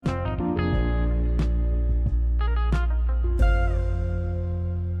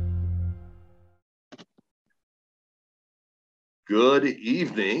Good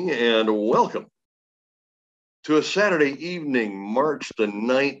evening and welcome to a Saturday evening, March the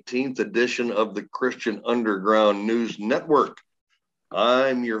 19th edition of the Christian Underground News Network.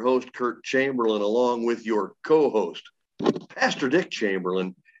 I'm your host, Kurt Chamberlain, along with your co-host, Pastor Dick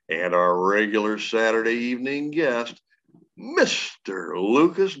Chamberlain, and our regular Saturday evening guest, Mr.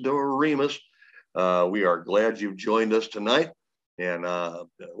 Lucas Doremus. We are glad you've joined us tonight. And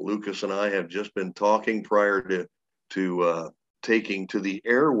Lucas and I have just been talking prior to taking to the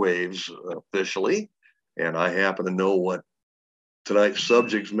airwaves officially, and I happen to know what tonight's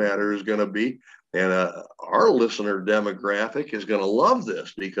subject matter is going to be, and our listener demographic is going to love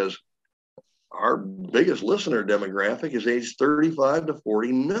this because our biggest listener demographic is age 35 to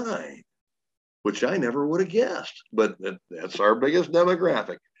 49, which I never would have guessed, but that's our biggest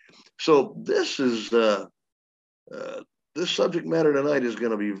demographic. So this subject matter tonight is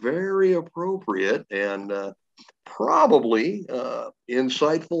going to be very appropriate and probably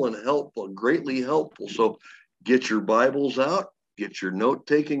insightful and helpful, greatly helpful. So get your Bibles out, get your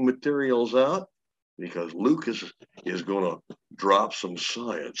note-taking materials out, because Lucas is going to drop some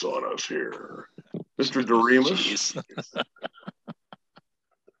science on us here. Mr. Doremus.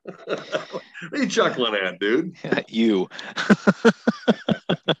 What are you chuckling at, dude? You.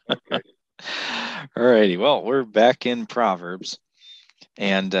 Okay. All righty. Well, we're back in Proverbs.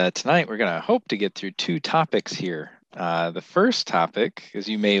 And tonight we're going to hope to get through two topics here. The first topic, as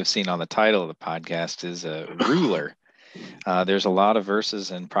you may have seen on the title of the podcast, is a ruler. There's a lot of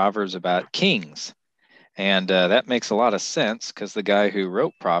verses in Proverbs about kings. And that makes a lot of sense because the guy who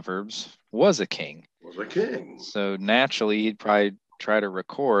wrote Proverbs was a king. So naturally, he'd probably try to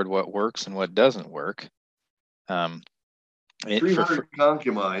record what works and what doesn't work. 300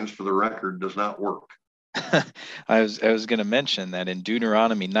 concubines, for the record, does not work. I was going to mention that in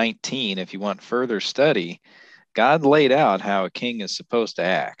Deuteronomy 19, if you want further study, God laid out how a king is supposed to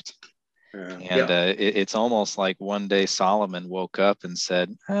act. It's almost like one day Solomon woke up and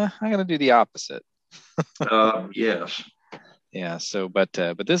said, I'm going to do the opposite. Yes. Yeah. So, but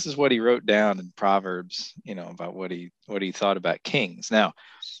this is what he wrote down in Proverbs, about what he thought about kings. Now,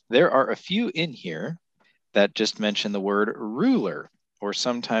 there are a few in here that just mention the word ruler, or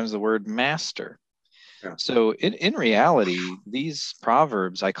sometimes the word master. Yeah. So in reality, these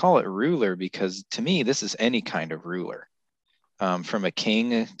Proverbs, I call it ruler because to me, this is any kind of ruler, from a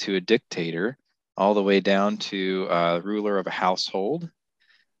king to a dictator, all the way down to a ruler of a household,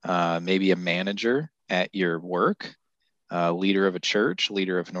 maybe a manager at your work, leader of a church,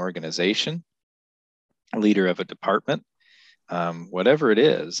 leader of an organization, leader of a department, whatever it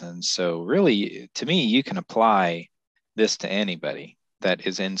is. And so really, to me, you can apply this to anybody that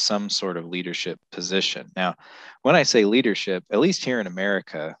is in some sort of leadership position. Now, when I say leadership, at least here in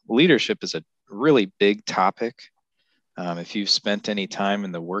America, leadership is a really big topic. If you've spent any time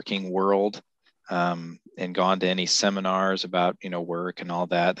in the working world and gone to any seminars about, work and all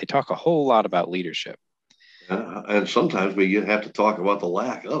that, they talk a whole lot about leadership. And sometimes we have to talk about the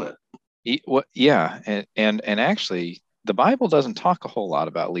lack of it. And actually, the Bible doesn't talk a whole lot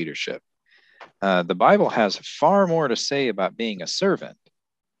about leadership. The Bible has far more to say about being a servant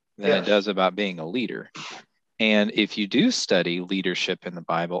than it does about being a leader. And if you do study leadership in the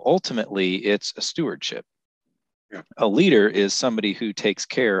Bible, ultimately it's a stewardship. Yeah. A leader is somebody who takes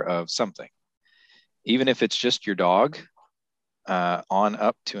care of something, even if it's just your dog, on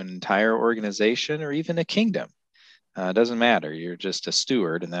up to an entire organization or even a kingdom. It doesn't matter. You're just a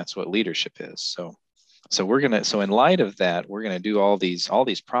steward, and that's what leadership is. So in light of that, we're gonna do all these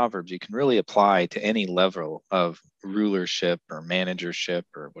proverbs you can really apply to any level of rulership or managership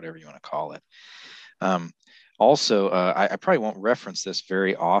or whatever you want to call it. I probably won't reference this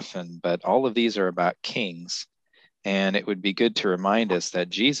very often, but all of these are about kings, and it would be good to remind us that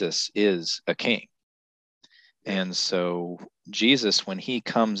Jesus is a king. And so Jesus, when he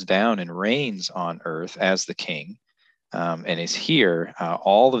comes down and reigns on earth as the king, and is here,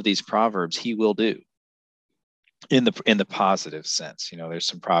 all of these proverbs he will do. In the positive sense, there's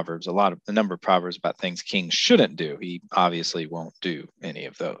some proverbs, a number of proverbs about things kings shouldn't do. He obviously won't do any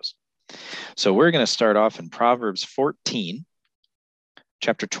of those. So we're going to start off in Proverbs 14,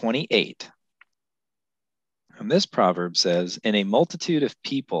 chapter 28. And this proverb says, "In a multitude of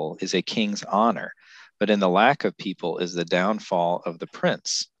people is a king's honor, but in the lack of people is the downfall of the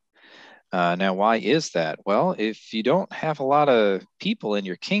prince." Now, why is that? Well, if you don't have a lot of people in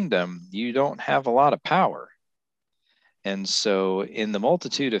your kingdom, you don't have a lot of power. And so in the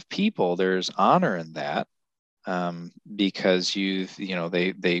multitude of people, there's honor in that, because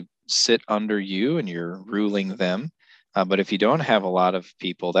they sit under you and you're ruling them. But if you don't have a lot of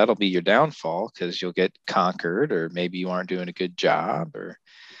people, that'll be your downfall, because you'll get conquered, or maybe you aren't doing a good job, or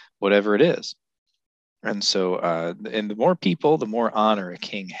whatever it is. And so, and the more people, the more honor a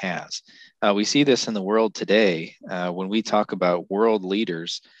king has. We see this in the world today. When we talk about world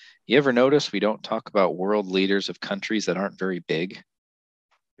leaders, you ever notice we don't talk about world leaders of countries that aren't very big?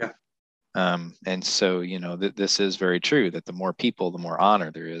 Yeah. And so, this is very true, that the more people, the more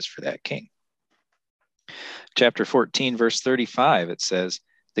honor there is for that king. Chapter 14, verse 35, it says,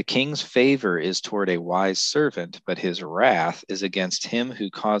 "The king's favor is toward a wise servant, but his wrath is against him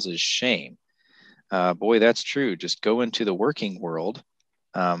who causes shame." Boy, that's true. Just go into the working world,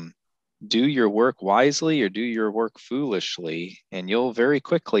 do your work wisely or do your work foolishly, and you'll very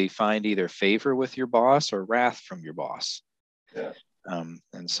quickly find either favor with your boss or wrath from your boss. Yeah.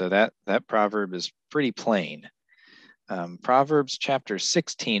 And so that proverb is pretty plain. Proverbs chapter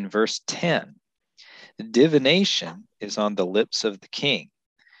 16, verse 10. "Divination is on the lips of the king.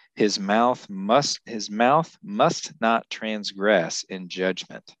 His mouth must not transgress in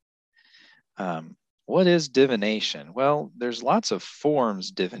judgment." What is divination? Well, there's lots of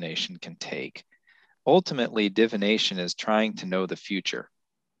forms divination can take. Ultimately, divination is trying to know the future.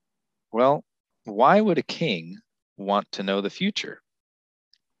 Well, why would a king want to know the future?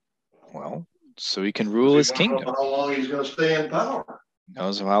 Well, so he can rule his kingdom. Know how long he's going to stay in power.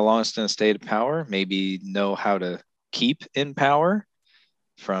 Knows how long it's going to stay in power. Maybe know how to keep in power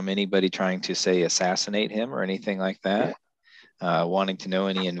from anybody trying to, say, assassinate him or anything like that. Wanting to know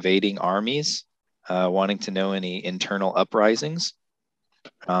any invading armies. Wanting to know any internal uprisings.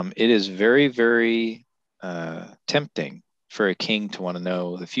 It is very, very tempting for a king to want to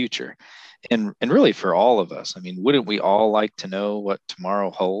know the future. And really for all of us. I mean, wouldn't we all like to know what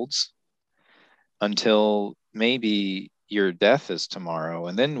tomorrow holds? Until maybe your death is tomorrow,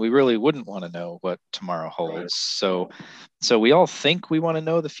 and then we really wouldn't want to know what tomorrow holds. Right. So we all think we want to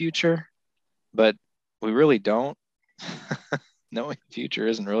know the future, but we really don't. Knowing the future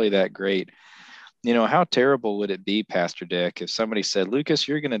isn't really that great. How terrible would it be, Pastor Dick, if somebody said, "Lucas,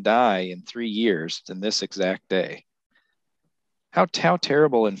 you're going to die in 3 years in this exact day"? How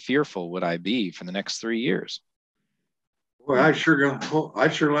terrible and fearful would I be for the next 3 years? Well, I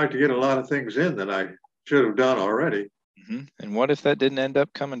sure like to get a lot of things in that I should have done already. Mm-hmm. And what if that didn't end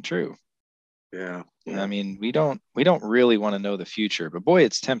up coming true? Yeah. I mean, we don't really want to know the future, but boy,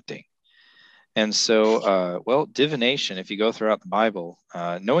 it's tempting. And so, divination, if you go throughout the Bible,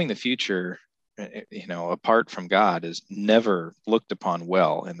 knowing the future, apart from God, is never looked upon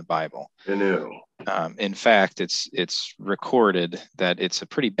well in the Bible. I know. In fact, it's recorded that it's a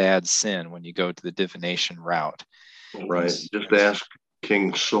pretty bad sin when you go to the divination route. Right. Just ask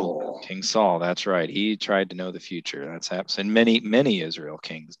King Saul. King Saul, that's right. He tried to know the future. That's happened. And many Israel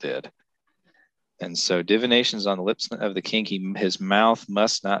kings did. And so divination is on the lips of the king. His mouth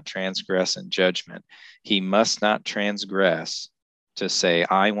must not transgress in judgment. He must not transgress to say,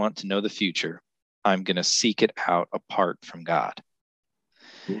 "I want to know the future. I'm going to seek it out apart from God."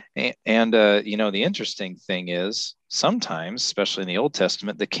 And the interesting thing is, sometimes, especially in the Old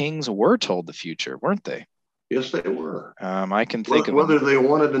Testament, the kings were told the future, weren't they? Yes, they were. I can think of whether they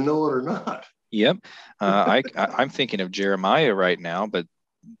wanted to know it or not. Yep. I'm thinking of Jeremiah right now, but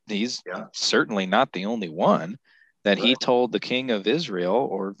he's certainly not the only one that he told the king of Israel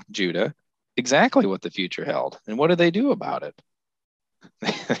or Judah exactly what the future held. And what did they do about it?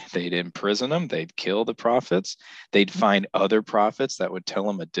 They'd imprison them. They'd kill the prophets. They'd find other prophets that would tell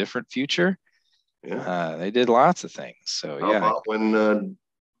them a different future. Yeah. They did lots of things. So How about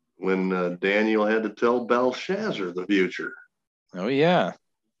when Daniel had to tell Belshazzar the future? Oh yeah.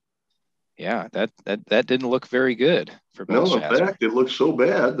 Yeah, that didn't look very good for Belshazzar. No, in fact, it looked so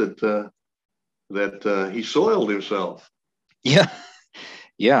bad that he soiled himself. Yeah.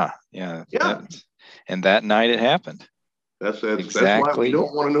 And that night it happened. That's why we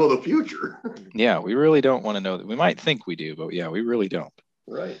don't want to know the future. Yeah, we really don't want to know that. We might think we do, but yeah, we really don't.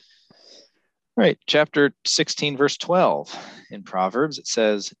 Right. Right. Chapter 16, verse 12 in Proverbs, it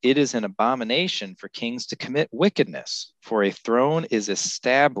says, "It is an abomination for kings to commit wickedness, for a throne is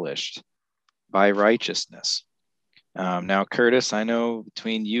established by righteousness." Now, Curtis, I know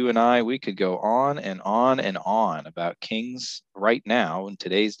between you and I, we could go on and on and on about kings right now in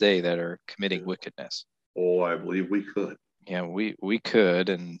today's day that are committing wickedness. Oh, I believe we could. Yeah, we could,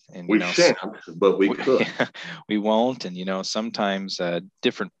 and we shan't, but we could. We won't, and sometimes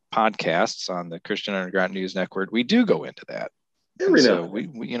different podcasts on the Christian Underground News Network, we do go into that. So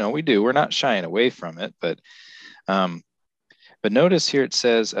we do. We're not shying away from it, but notice here it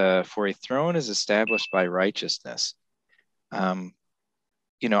says, "For a throne is established by righteousness." I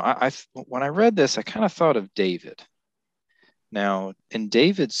when I read this, I kind of thought of David. Now, in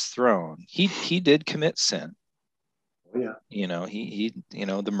David's throne, he did commit sin. Oh, yeah. He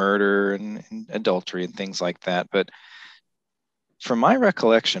the murder and adultery and things like that. But from my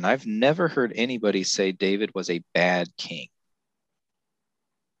recollection, I've never heard anybody say David was a bad king.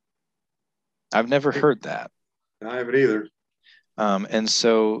 I've never heard that. I haven't either. And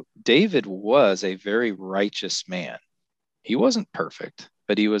so David was a very righteous man. He wasn't perfect,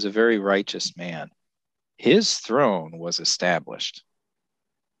 but he was a very righteous man. His throne was established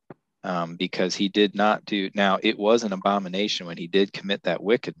because he did not do. Now, it was an abomination when he did commit that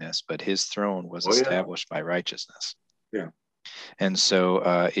wickedness, but his throne was established by righteousness. Yeah. And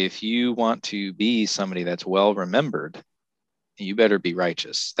so if you want to be somebody that's well remembered, you better be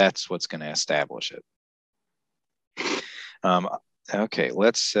righteous. That's what's going to establish it. Okay,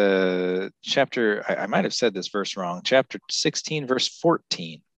 let's chapter, I might have said this verse wrong. Chapter 16, verse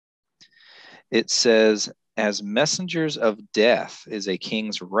 14. It says, as messengers of death is a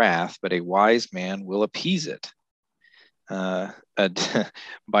king's wrath, but a wise man will appease it. By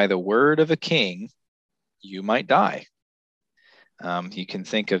the word of a king, you might die. You can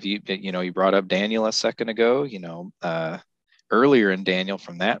think of, you brought up Daniel a second ago, earlier in Daniel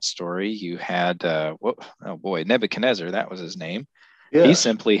from that story, you had, Nebuchadnezzar, that was his name. Yes. He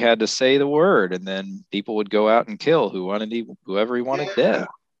simply had to say the word, and then people would go out and kill whoever he wanted dead.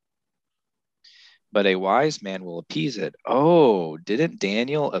 But a wise man will appease it. Oh, didn't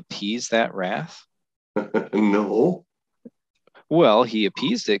Daniel appease that wrath? No. Well, he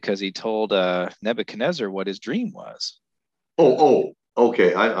appeased it because he told Nebuchadnezzar what his dream was. Oh,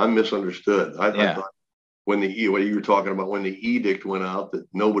 okay. I misunderstood. I thought what you were talking about when the edict went out that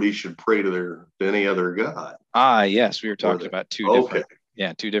nobody should pray to any other god. Ah, yes, we were talking about two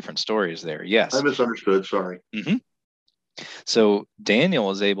different stories there. Yes, I misunderstood. Sorry. Mm-hmm. So Daniel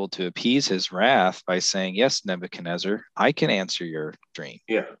was able to appease his wrath by saying, "Yes, Nebuchadnezzar, I can answer your dream."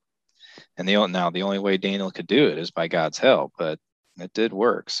 Yeah. And the only way Daniel could do it is by God's help, but it did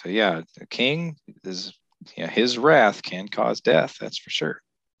work. So yeah, the king is, his wrath can cause death. That's for sure.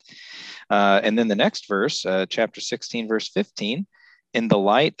 And then the next verse, chapter 16, verse 15, in the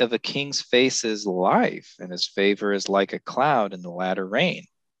light of a king's face is life, and his favor is like a cloud in the latter rain.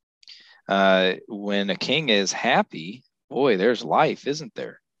 When a king is happy, boy, there's life, isn't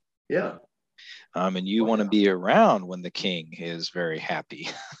there? Yeah. And you want to be around when the king is very happy.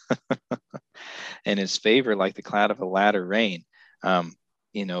 And his favor like the cloud of a latter rain,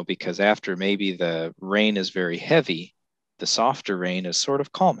 because after maybe the rain is very heavy, the softer rain is sort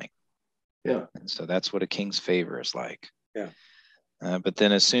of calming. Yeah. And so that's what a king's favor is like. Yeah. But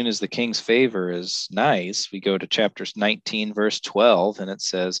then as soon as the king's favor is nice, we go to chapter 19, verse 12, and it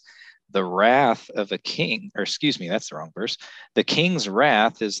says, the wrath of a king, or excuse me, that's the wrong verse. The king's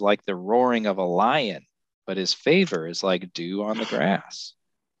wrath is like the roaring of a lion, but his favor is like dew on the grass.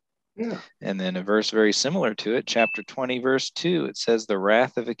 Yeah. And then a verse very similar to it, chapter 20, verse 2, it says, the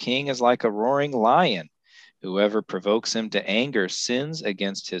wrath of a king is like a roaring lion. Whoever provokes him to anger sins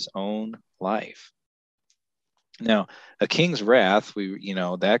against his own life. Now, a king's wrath,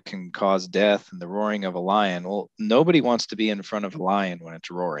 that can cause death, and the roaring of a lion. Well, nobody wants to be in front of a lion when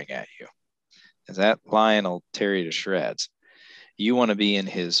it's roaring at you, because that lion will tear you to shreds. You want to be in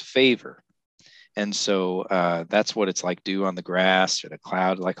his favor. And so that's what it's like dew on the grass or the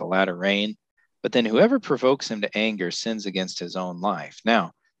cloud like a latter rain. But then whoever provokes him to anger sins against his own life.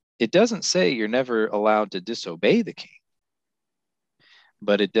 Now, it doesn't say you're never allowed to disobey the king.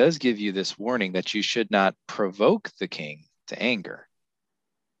 But it does give you this warning that you should not provoke the king to anger.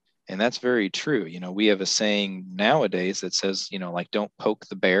 And that's very true. We have a saying nowadays that says, like, don't poke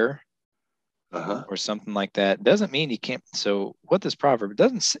the bear or something like that. Doesn't mean you can't. So what this proverb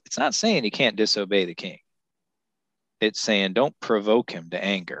it's not saying you can't disobey the king. It's saying don't provoke him to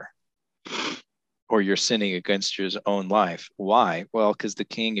anger, or you're sinning against your own life. Why? Well, because the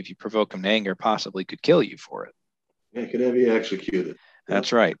king, if you provoke him to anger, possibly could kill you for it. Yeah, could have you executed.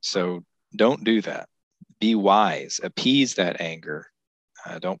 That's right. So don't do that. Be wise. Appease that anger.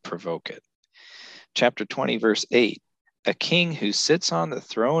 Don't provoke it. Chapter 20, verse 8. A king who sits on the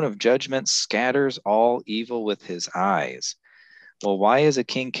throne of judgment scatters all evil with his eyes. Well, why is a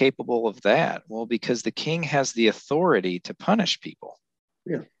king capable of that? Well, because the king has the authority to punish people.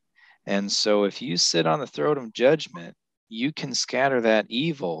 Yeah. And so if you sit on the throne of judgment, you can scatter that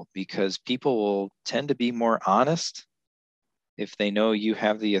evil because people will tend to be more honest if they know you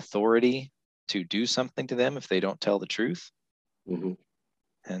have the authority to do something to them if they don't tell the truth. Mm-hmm.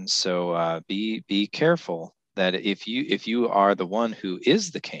 And so be careful that if you are the one who is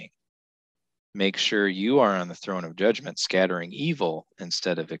the king, make sure you are on the throne of judgment, scattering evil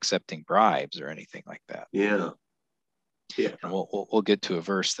instead of accepting bribes or anything like that. Yeah. Yeah. And we'll get to a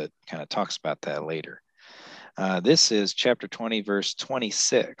verse that kind of talks about that later. This is chapter 20, verse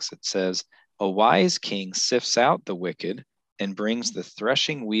 26. It says, "A wise king sifts out the wicked and brings the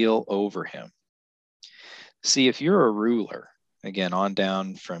threshing wheel over him." See, if you're a ruler, again, on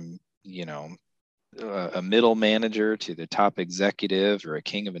down from, a middle manager to the top executive or a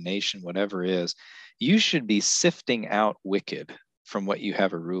king of a nation, whatever it is, you should be sifting out wicked from what you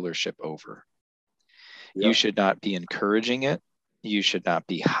have a rulership over. Yep. You should not be encouraging it. You should not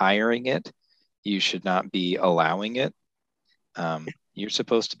be hiring it. You should not be allowing it. You're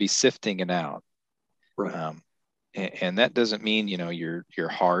supposed to be sifting it out. Right. And that doesn't mean, you're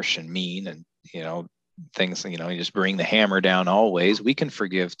harsh and mean and, things, you just bring the hammer down always. We can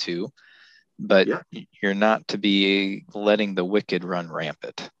forgive too, but you're not to be letting the wicked run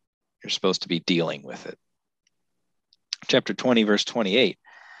rampant. You're supposed to be dealing with it. Chapter 20, verse 28,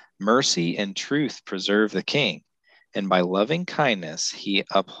 "Mercy and truth preserve the king, and by loving kindness he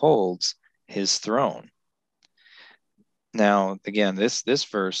upholds his throne." Now, again, this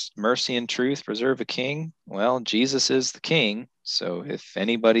verse, mercy and truth preserve a king. Well, Jesus is the king. So if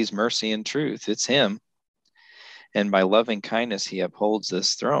anybody's mercy and truth, it's him. And by loving kindness, he upholds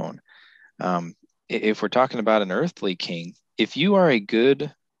this throne. If we're talking about an earthly king, if you are a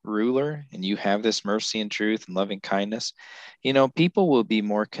good ruler and you have this mercy and truth and loving kindness, people will be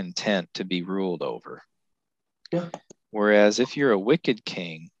more content to be ruled over. Yeah. Whereas if you're a wicked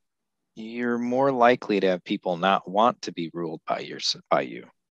king, you're more likely to have people not want to be ruled by you.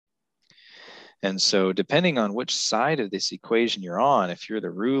 And so depending on which side of this equation you're on, if you're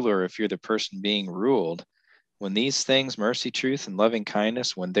the ruler, if you're the person being ruled, when these things, mercy, truth, and loving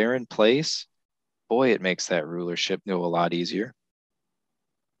kindness, when they're in place, boy, it makes that rulership go a lot easier.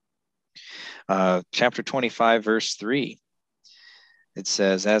 Chapter 25, verse 3, it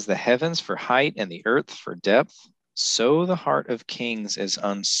says, "As the heavens for height and the earth for depth, so the heart of kings is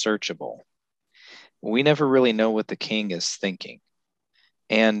unsearchable." We never really know what the king is thinking.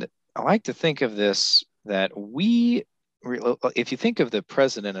 And I like to think of this, that if you think of the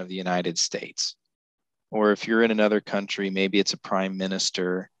president of the United States, or if you're in another country, maybe it's a prime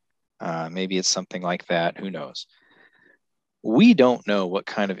minister, maybe it's something like that, who knows? We don't know what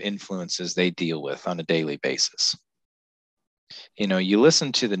kind of influences they deal with on a daily basis. You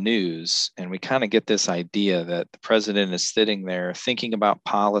listen to the news and we kind of get this idea that the president is sitting there thinking about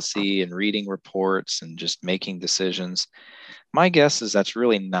policy and reading reports and just making decisions. My guess is that's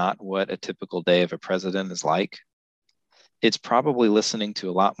really not what a typical day of a president is like. It's probably listening to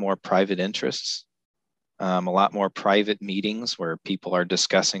a lot more private interests, a lot more private meetings where people are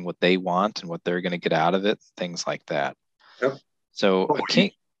discussing what they want and what they're going to get out of it, things like that. Yep. So a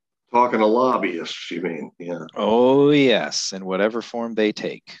king... Talking to lobbyists, you mean? Yeah. Oh, yes, in whatever form they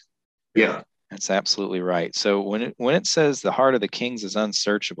take. Yeah. That's absolutely right. So when it says the heart of the kings is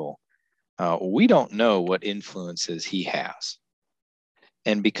unsearchable, we don't know what influences he has.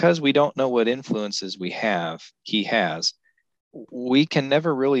 And because we don't know what influences he has, we can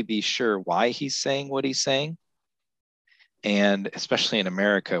never really be sure why he's saying what he's saying. And especially in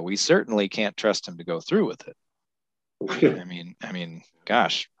America, we certainly can't trust him to go through with it. I mean,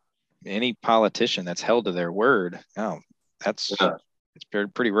 gosh, any politician that's held to their word, it's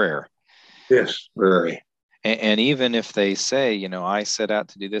pretty rare. Yes, very. And even if they say, I set out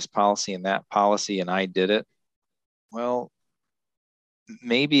to do this policy and that policy and I did it, well,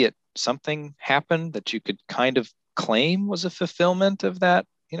 maybe something happened that you could kind of claim was a fulfillment of that,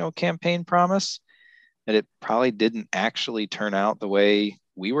 campaign promise, that it probably didn't actually turn out the way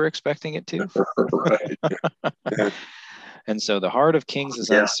we were expecting it to. Right. And so the heart of kings is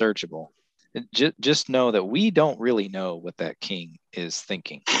unsearchable. Just know that we don't really know what that king is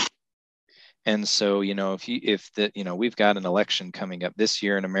thinking. And so, we've got an election coming up this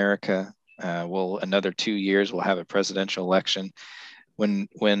year in America. Another 2 years, we'll have a presidential election. When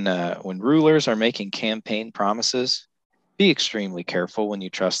rulers are making campaign promises, be extremely careful when you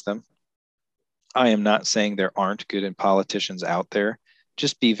trust them. I am not saying there aren't good politicians out there.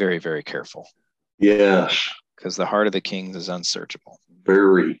 Just be very, very careful. Yes. Because the heart of the kings is unsearchable.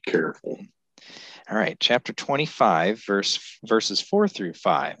 Very careful. All right, chapter 25, verses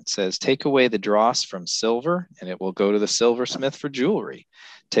 4-5. It says, "Take away the dross from silver, and it will go to the silversmith for jewelry.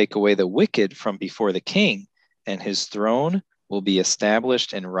 Take away the wicked from before the king, and his throne will be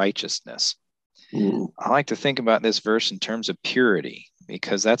established in righteousness." I like to think about this verse in terms of purity,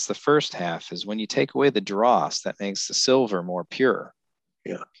 because that's the first half, is when you take away the dross, that makes the silver more pure.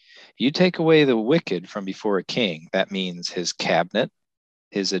 Yeah. You take away the wicked from before a king, that means his cabinet,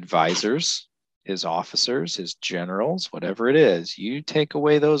 his advisors, his officers, his generals, whatever it is. You take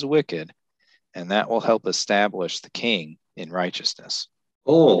away those wicked, and that will help establish the king in righteousness.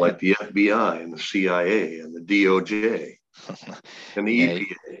 Oh, like the FBI and the CIA and the DOJ and the Yeah,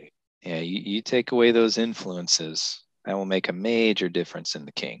 EPA. yeah, you take away those influences, that will make a major difference in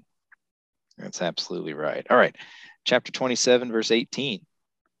the king. That's absolutely right. All right, chapter 27, verse 18.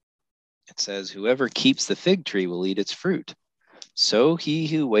 It says, whoever keeps the fig tree will eat its fruit. So he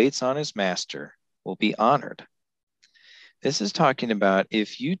who waits on his master will be honored. This is talking about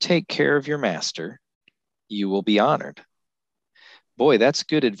if you take care of your master, you will be honored. Boy, that's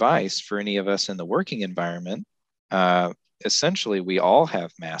good advice for any of us in the working environment. Essentially, we all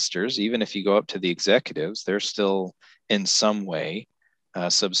have masters. Even if you go up to the executives, they're still in some way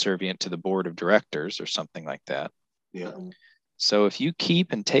subservient to the board of directors or something like that. Yeah. So if you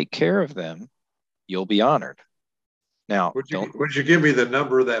keep and take care of them, you'll be honored. Now, would you give me the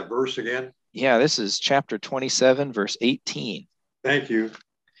number of that verse again? Yeah, this is chapter 27, verse 18. Thank you.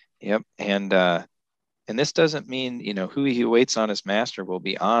 Yep. And this doesn't mean, who he waits on his master will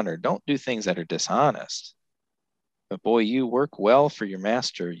be honored. Don't do things that are dishonest. But boy, you work well for your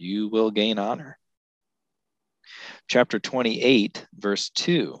master, you will gain honor. Chapter 28, verse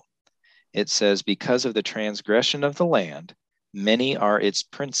 2, it says, because of the transgression of the land, many are its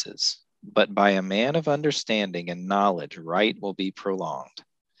princes, but by a man of understanding and knowledge, right will be prolonged.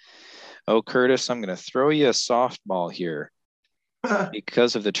 Oh, Curtis, I'm going to throw you a softball here.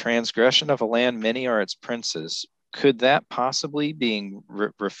 Because of the transgression of a land, many are its princes. Could that possibly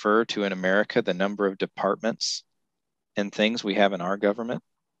refer to in America the number of departments and things we have in our government?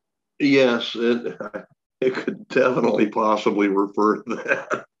 Yes, it could definitely possibly refer to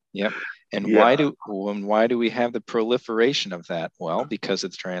that. Yep. And Yeah. why do we have the proliferation of that? Well, because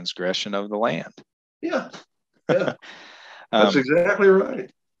of the transgression of the land. Yeah. That's exactly right.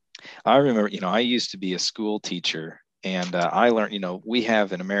 I remember, I used to be a school teacher, and I learned, we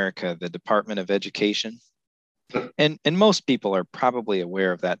have in America the Department of Education, and most people are probably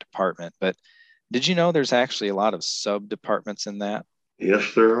aware of that department. But did you know there's actually a lot of sub departments in that?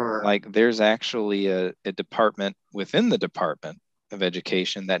 Yes, there are. Like there's actually a department within the Department of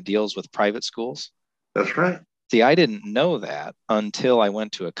Education that deals with private schools. That's right. See, I didn't know that until I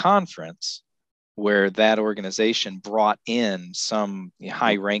went to a conference where that organization brought in some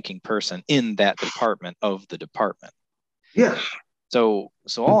high-ranking person in that department of the department. Yes. So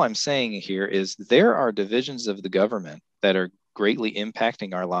all I'm saying here is there are divisions of the government that are greatly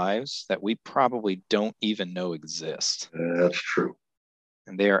impacting our lives that we probably don't even know exist. That's true.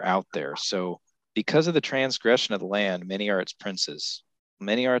 And they are out there. So because of the transgression of the land, many are its princes.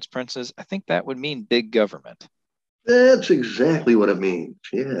 Many are its princes. I think that would mean big government. That's exactly what it means.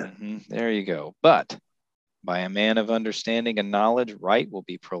 Yeah. Mm-hmm. There you go. But by a man of understanding and knowledge, right will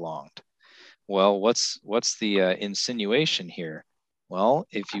be prolonged. Well, what's the insinuation here? Well,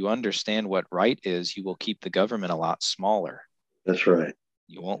 if you understand what right is, you will keep the government a lot smaller. That's right.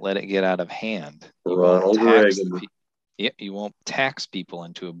 You won't let it get out of hand. Ronald Reagan. You won't tax people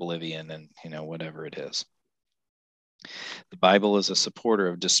into oblivion and whatever it is. The Bible is a supporter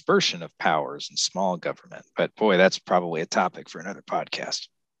of dispersion of powers and small government, but boy, that's probably a topic for another podcast.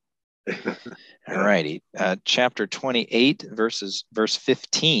 All righty. Chapter 28, verse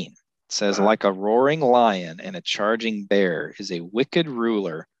 15 says, like a roaring lion and a charging bear is a wicked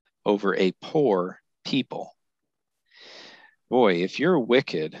ruler over a poor people. Boy, if you're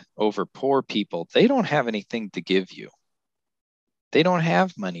wicked over poor people, they don't have anything to give you. They don't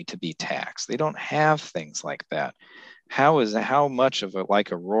have money to be taxed. They don't have things like that. How much of it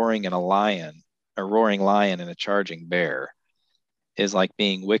like a roaring lion and a charging bear is like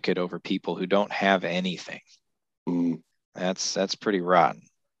being wicked over people who don't have anything. That's pretty rotten.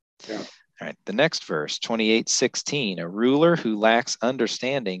 Yeah. All right. The next verse, 28:16, a ruler who lacks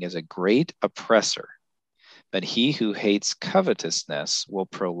understanding is a great oppressor, but he who hates covetousness will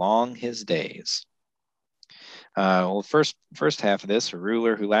prolong his days. Well, first half of this, a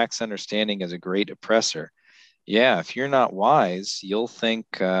ruler who lacks understanding is a great oppressor. Yeah, if you're not wise, you'll think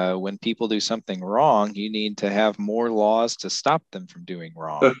when people do something wrong, you need to have more laws to stop them from doing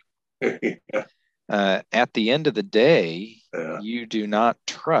wrong. At the end of the day, you do not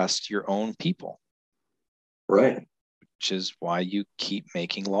trust your own people. Right. Which is why you keep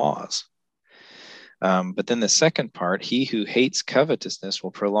making laws. But then the second part, he who hates covetousness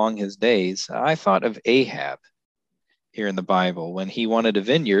will prolong his days. I thought of Ahab here in the Bible when he wanted a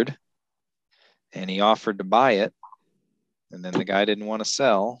vineyard and he offered to buy it. And then the guy didn't want to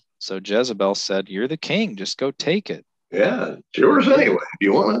sell. So Jezebel said, you're the king, just go take it. Yeah, it's yours anyway, if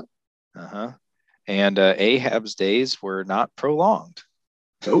you want it. And Ahab's days were not prolonged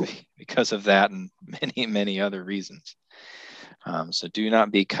because of that and many, many other reasons. So do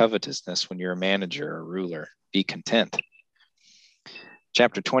not be covetousness when you're a manager or ruler. Be content.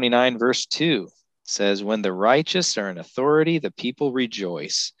 Chapter 29, verse 2 says, when the righteous are in authority, the people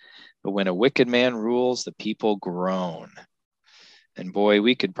rejoice. But when a wicked man rules, the people groan. And boy,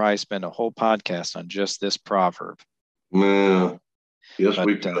 we could probably spend a whole podcast on just this proverb. Yeah. Yes, but,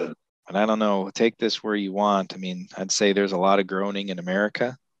 we could. But I don't know. Take this where you want. I mean, I'd say there's a lot of groaning in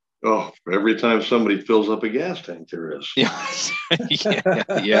America. Oh, every time somebody fills up a gas tank, there is. Yeah.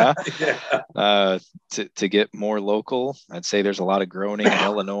 To get more local, I'd say there's a lot of groaning in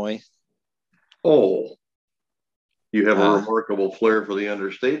Illinois. Oh, you have a remarkable flair for the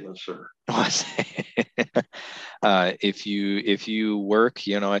understatement, sir. If you work,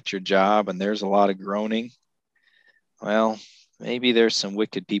 at your job and there's a lot of groaning, well, maybe there's some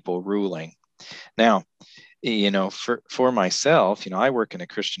wicked people ruling. Now, for myself, I work in a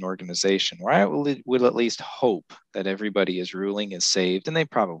Christian organization where I will at least hope that everybody is ruling is saved, and they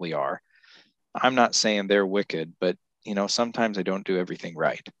probably are. I'm not saying they're wicked, but sometimes I don't do everything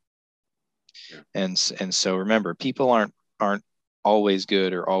right. Yeah. And so remember, people aren't always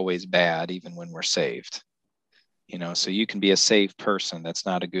good or always bad, even when we're saved. So you can be a saved person that's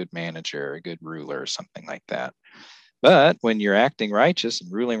not a good manager, a good ruler, or something like that. But when you're acting righteous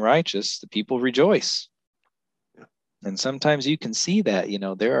and ruling righteous, the people rejoice. And sometimes you can see that,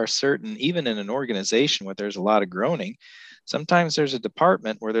 there are certain, even in an organization where there's a lot of groaning, sometimes there's a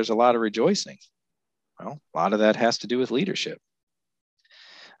department where there's a lot of rejoicing. Well, a lot of that has to do with leadership.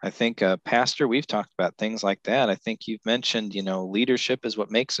 I think, Pastor, we've talked about things like that. I think you've mentioned, leadership is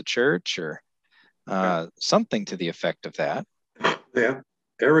what makes a church, or something to the effect of that. Yeah.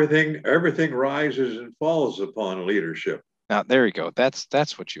 Everything rises and falls upon leadership. Now, there you go.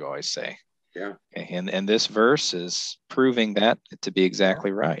 That's what you always say. Yeah. Okay. And this verse is proving that to be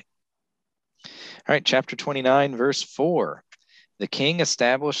exactly right. All right. Chapter 29, verse 4. The king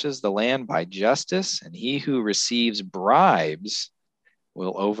establishes the land by justice, and he who receives bribes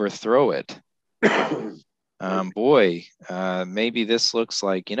will overthrow it. Maybe this looks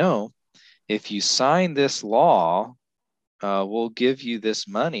like, if you sign this law, we'll give you this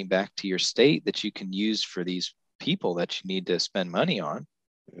money back to your state that you can use for these people that you need to spend money on.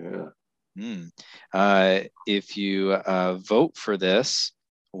 Yeah. If you vote for this,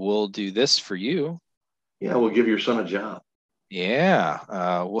 we'll do this for you. Yeah, we'll give your son a job. Yeah.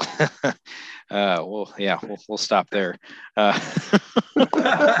 We'll stop there. We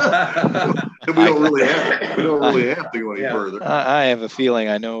don't really have to go any further. I have a feeling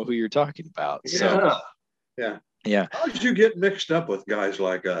I know who you're talking about. Yeah. Yeah. How did you get mixed up with guys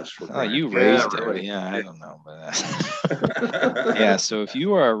like us? You raised it. Really. Yeah, I don't know. But yeah. So if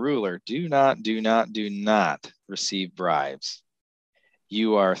you are a ruler, do not receive bribes.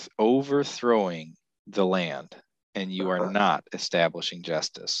 You are overthrowing the land, and you are not establishing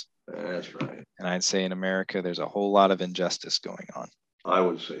justice. That's right. And I'd say in America, there's a whole lot of injustice going on. I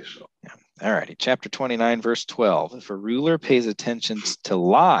would say so. Yeah. All righty. Chapter 29, verse 12. If a ruler pays attention to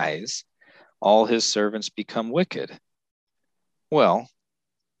lies, all his servants become wicked. Well,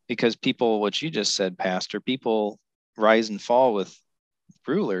 because people, what you just said, Pastor, people rise and fall with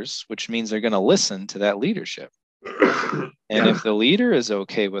rulers, which means they're going to listen to that leadership. And if the leader is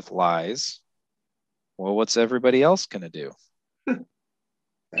okay with lies, well, what's everybody else going to do?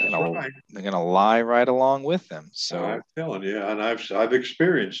 They're going to lie right along with them. So I'm telling you, and I've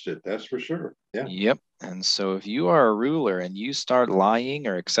experienced it. That's for sure. Yeah. Yep. And so if you are a ruler and you start lying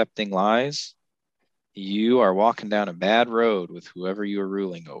or accepting lies, you are walking down a bad road with whoever you are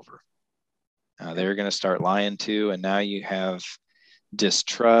ruling over. They're going to start lying too, and now you have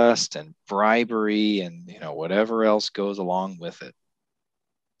distrust and bribery and whatever else goes along with it.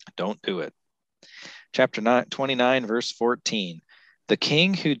 Don't do it. Chapter 29, verse 14. The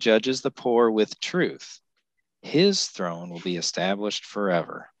king who judges the poor with truth, his throne will be established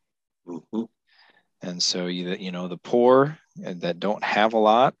forever. Mm-hmm. And so, the poor that don't have a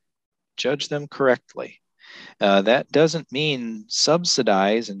lot, judge them correctly. That doesn't mean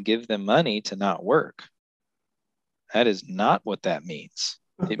subsidize and give them money to not work. That is not what that means.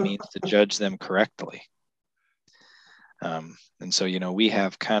 It means to judge them correctly. And so, we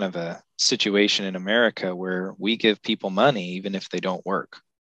have kind of a situation in America where we give people money even if they don't work.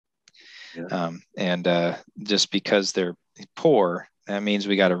 Yeah. Just because they're poor, that means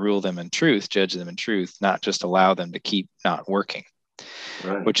we got to rule them in truth, judge them in truth, not just allow them to keep not working.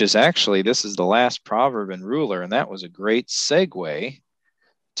 Right. Which is actually, this is the last proverb in ruler, and that was a great segue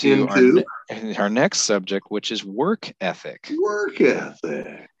to our next subject, which is work ethic. Work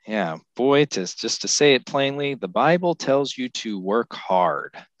ethic. Yeah, boy, just to say it plainly, the Bible tells you to work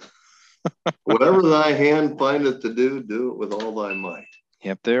hard. Whatever thy hand findeth to do, do it with all thy might.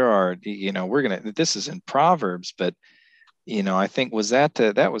 Yep, there are, this is in Proverbs, but I think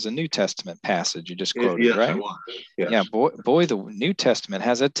that was a New Testament passage you just quoted, Yes, right? it was. Yes. Yeah, boy, the New Testament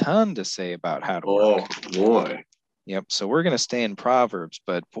has a ton to say about how to work. Oh boy. Yep. So we're going to stay in Proverbs,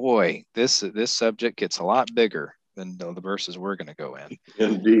 but boy, this subject gets a lot bigger than the verses we're going to go in.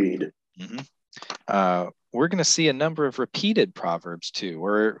 Indeed. We're going to see a number of repeated proverbs too.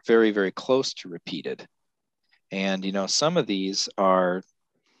 We're very, very close to repeated, and some of these are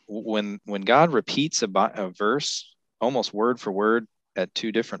when God repeats a verse almost word for word at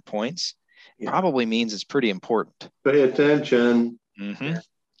two different points. Probably means it's pretty important. Pay attention.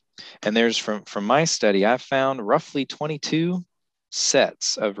 And there's from my study, I've found roughly 22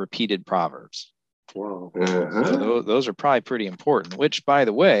 sets of repeated proverbs. Wow. So those are probably pretty important, which, by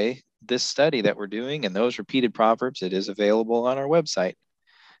the way, this study that we're doing and those repeated proverbs, it is available on our website,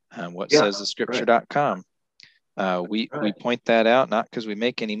 whatsaysthescripture.com. We point that out, not because we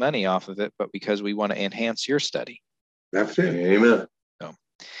make any money off of it, but because we want to enhance your study. That's it. Amen. So,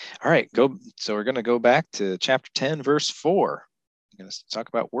 all right, so we're going to go back to chapter 10, verse 4. I'm going to talk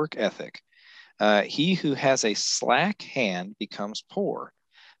about work ethic. He who has a slack hand becomes poor,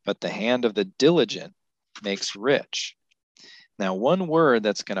 but the hand of the diligent makes rich. Now, one word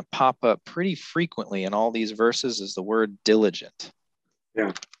that's going to pop up pretty frequently in all these verses is the word diligent.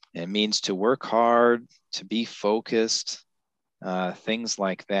 Yeah. It means to work hard, to be focused, things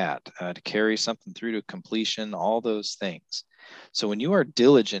like that, to carry something through to completion, all those things. So when you are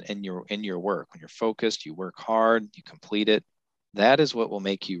diligent in your work, when you're focused, you work hard, you complete it, that is what will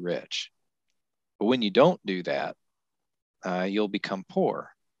make you rich. But when you don't do that, you'll become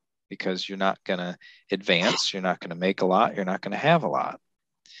poor because you're not going to advance, you're not going to make a lot, you're not going to have a lot.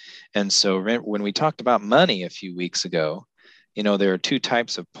 And so when we talked about money a few weeks ago, there are two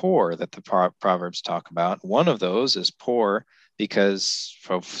types of poor that the Proverbs talk about. One of those is poor because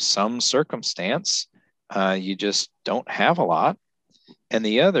of some circumstance, you just don't have a lot. And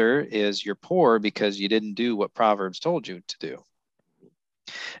the other is you're poor because you didn't do what Proverbs told you to do.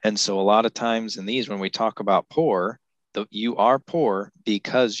 And so a lot of times in these, when we talk about poor, you are poor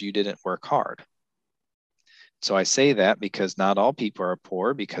because you didn't work hard. So I say that because not all people are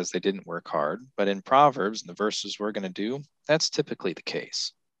poor because they didn't work hard. But in Proverbs, and the verses we're going to do, that's typically the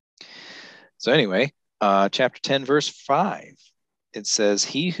case. So anyway, chapter 10, verse 5, it says,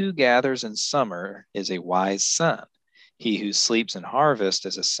 he who gathers in summer is a wise son. He who sleeps in harvest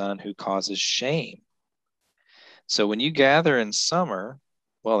is a son who causes shame. So when you gather in summer,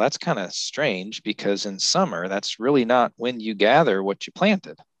 well, that's kind of strange because in summer, that's really not when you gather what you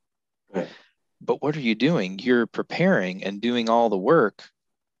planted. Right. But what are you doing? You're preparing and doing all the work,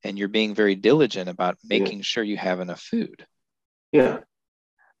 and you're being very diligent about making sure you have enough food. Yeah.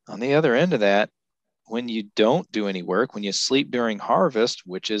 On the other end of that, when you don't do any work, when you sleep during harvest,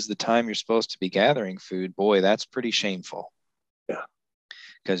 which is the time you're supposed to be gathering food, boy, that's pretty shameful. Yeah.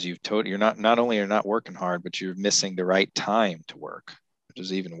 Because you're not only you're not working hard, but you're missing the right time to work, which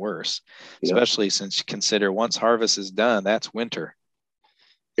is even worse, especially since you consider once harvest is done, that's winter.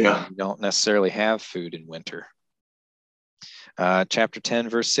 Yeah. You don't necessarily have food in winter. Chapter 10,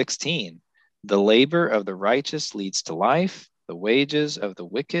 verse 16, the labor of the righteous leads to life, the wages of the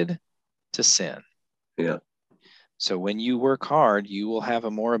wicked to sin. Yeah. So when you work hard, you will have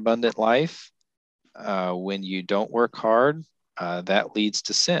a more abundant life. When you don't work hard, that leads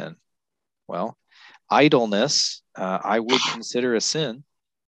to sin. Well, idleness, I would consider a sin.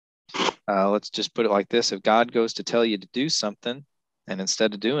 Let's just put it like this. If God goes to tell you to do something, and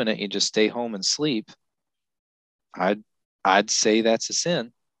instead of doing it, you just stay home and sleep, I'd say that's a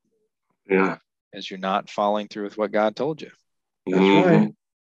sin. Yeah. As you're not following through with what God told you. That's right.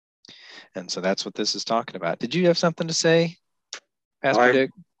 And so that's what this is talking about. Did you have something to say, Pastor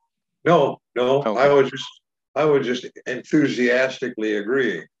Dick? No. Okay. I was just enthusiastically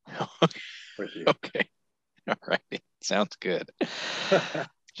agreeing with you. Okay. All right. Sounds good.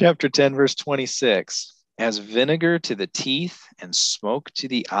 Chapter 10, verse 26. As vinegar to the teeth and smoke to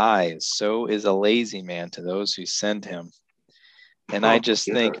the eyes, so is a lazy man to those who send him. And I just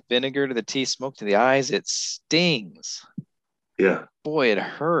think vinegar to the teeth, smoke to the eyes, it stings. Yeah. Boy, it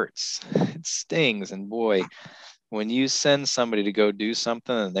hurts. It stings. And boy, when you send somebody to go do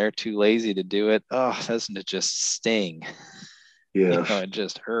something and they're too lazy to do it, doesn't it just sting? Yes. It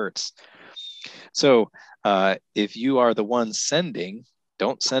just hurts. So if you are the one sending,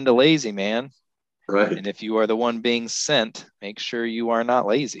 don't send a lazy man. Right. And if you are the one being sent, make sure you are not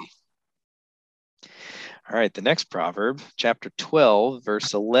lazy. All right, the next proverb, chapter 12,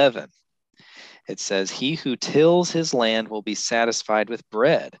 verse 11. It says, he who tills his land will be satisfied with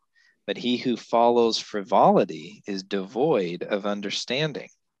bread, but he who follows frivolity is devoid of understanding.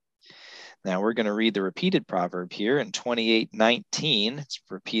 Now we're going to read the repeated proverb here in 28:19. It's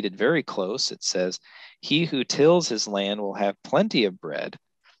repeated very close. It says, "He who tills his land will have plenty of bread,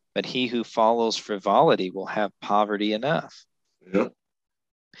 but he who follows frivolity will have poverty enough." Yep.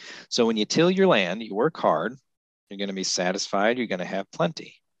 So when you till your land, you work hard, you're going to be satisfied, you're going to have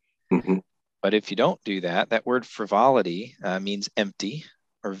plenty. Mm-hmm. But if you don't do that, that word frivolity means empty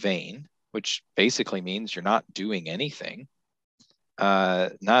or vain, which basically means you're not doing anything.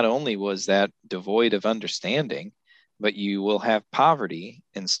 Not only was that devoid of understanding, but you will have poverty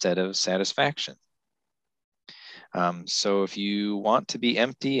instead of satisfaction. So if you want to be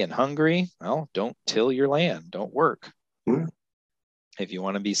empty and hungry, well, don't till your land, don't work. Mm-hmm. If you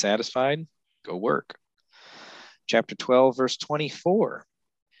want to be satisfied, go work. Chapter 12, verse 24.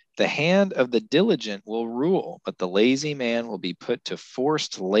 "The hand of the diligent will rule, but the lazy man will be put to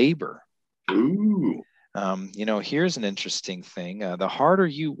forced labor." Ooh. Here's an interesting thing. The harder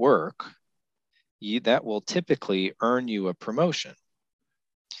you work, that will typically earn you a promotion.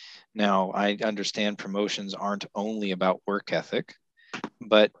 Now, I understand promotions aren't only about work ethic,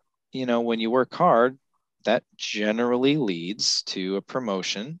 but, when you work hard, that generally leads to a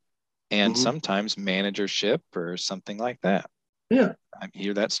promotion and Mm-hmm. sometimes managership or something like that. Yeah. I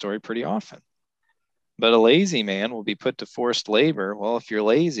hear that story pretty often. But a lazy man will be put to forced labor. Well, if you're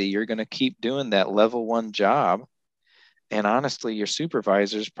lazy, you're going to keep doing that level 1 job. And honestly, your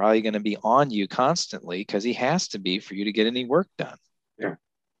supervisor is probably going to be on you constantly because he has to be for you to get any work done. Yeah.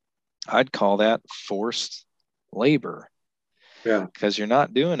 I'd call that forced labor. Yeah. Because you're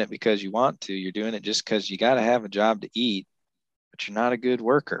not doing it because you want to. You're doing it just because you got to have a job to eat, but you're not a good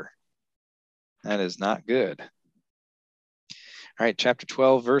worker. That is not good. All right, chapter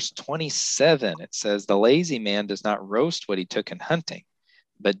 12, verse 27, it says, "The lazy man does not roast what he took in hunting,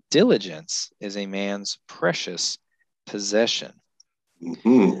 but diligence is a man's precious possession."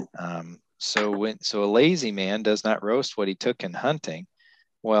 Mm-hmm. So a lazy man does not roast what he took in hunting.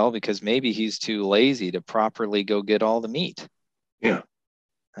 Well, because maybe he's too lazy to properly go get all the meat. Yeah.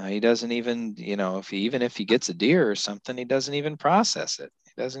 He doesn't even, if he gets a deer or something, he doesn't even process it.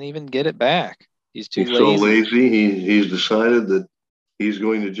 He doesn't even get it back. He's too He's so lazy. lazy, he's decided that he's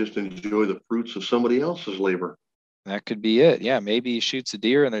going to just enjoy the fruits of somebody else's labor. That could be it. Yeah, maybe he shoots a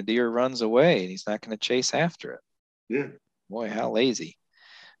deer and the deer runs away and he's not going to chase after it. Yeah. Boy, how lazy.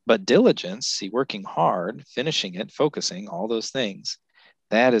 But diligence, see, working hard, finishing it, focusing, all those things,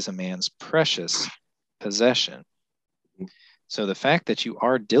 that is a man's precious possession. So the fact that you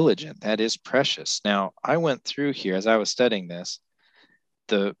are diligent, that is precious. Now, I went through here as I was studying this,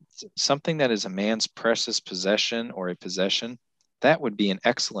 something that is a man's precious possession or a possession, that would be an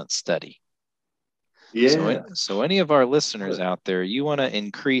excellent study. Yeah. So any of our listeners out there, you want to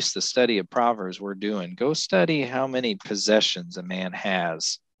increase the study of Proverbs we're doing, go study how many possessions a man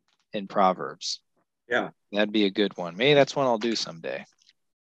has in Proverbs. Yeah. That'd be a good one. Maybe that's one I'll do someday.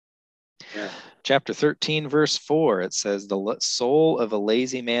 Yeah. Chapter 13, verse 4, it says, "The soul of a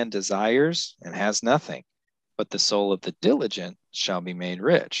lazy man desires and has nothing, but the soul of the diligent shall be made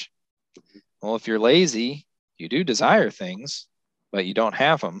rich." Well, if you're lazy, you do desire things, but you don't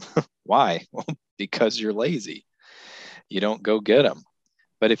have them. Why? Well, because you're lazy. You don't go get them.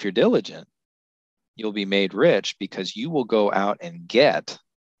 But if you're diligent, you'll be made rich because you will go out and get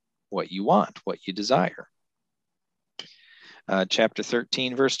what you want, what you desire. Chapter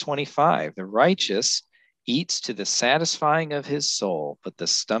 13, verse 25, "The righteous eats to the satisfying of his soul, but the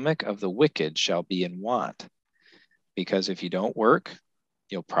stomach of the wicked shall be in want." Because if you don't work,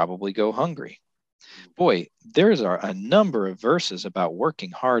 you'll probably go hungry. Boy, there's a number of verses about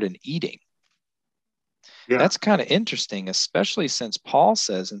working hard and eating. Yeah. That's kind of interesting, especially since Paul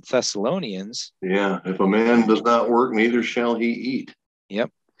says in Thessalonians, Yeah. If a man does not work, neither shall he eat.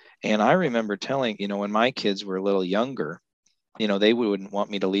 Yep. And I remember telling, when my kids were a little younger, they wouldn't want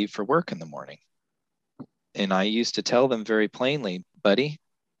me to leave for work in the morning. And I used to tell them very plainly, buddy,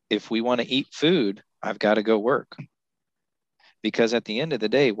 if we want to eat food, I've got to go work. Because at the end of the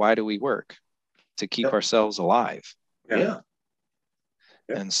day, why do we work? To keep ourselves alive. Yeah.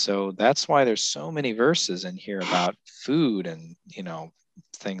 And so that's why there's so many verses in here about food and,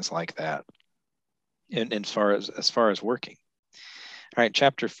 things like that. And as far as working. All right,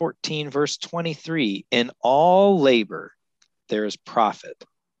 chapter 14, verse 23, "In all labor there is profit,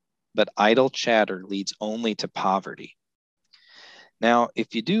 but idle chatter leads only to poverty." Now,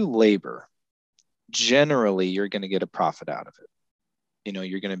 if you do labor, generally you're going to get a profit out of it.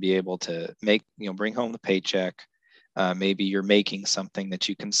 You're going to be able to bring home the paycheck. Maybe you're making something that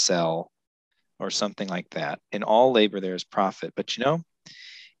you can sell or something like that. In all labor, there is profit. But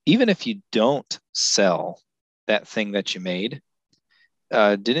even if you don't sell that thing that you made,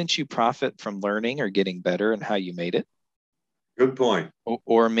 Didn't you profit from learning or getting better in how you made it? Good point.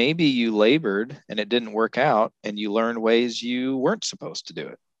 Or maybe you labored and it didn't work out and you learned ways you weren't supposed to do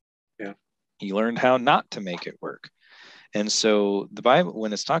it. Yeah. You learned how not to make it work. And so the Bible,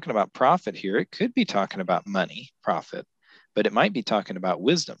 when it's talking about profit here, it could be talking about money, profit, but it might be talking about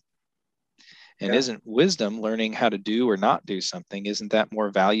wisdom. And isn't wisdom learning how to do or not do something, isn't that more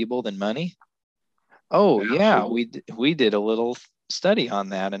valuable than money? Oh, yeah, we did a little study on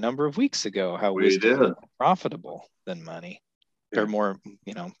that a number of weeks ago, how wisdom is more profitable than money, or more,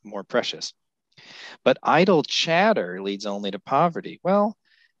 more precious. But idle chatter leads only to poverty. Well,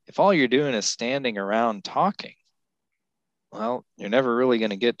 if all you're doing is standing around talking, well, you're never really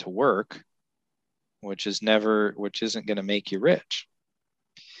going to get to work, which isn't going to make you rich.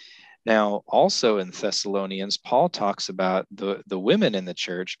 Now, also in Thessalonians, Paul talks about the women in the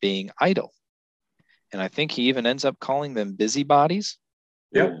church being idle. And I think he even ends up calling them busybodies.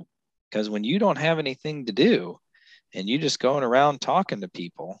 Yeah. Because when you don't have anything to do and you just going around talking to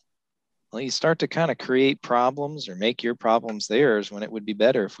people, well, you start to kind of create problems or make your problems theirs, when it would be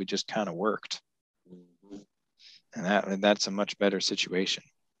better if we just kind of worked. And that's a much better situation.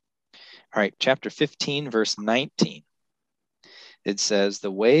 All right, chapter 15, verse 19. It says,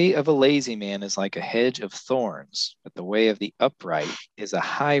 the way of a lazy man is like a hedge of thorns, but the way of the upright is a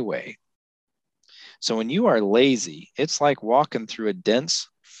highway. So when you are lazy, it's like walking through a dense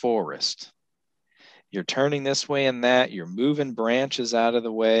forest. You're turning this way and that, you're moving branches out of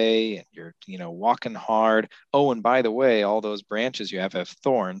the way, and you're, walking hard. Oh, and by the way, all those branches you have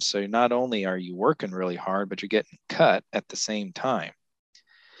thorns. So not only are you working really hard, but you're getting cut at the same time.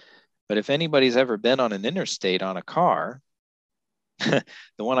 But if anybody's ever been on an interstate on a car, the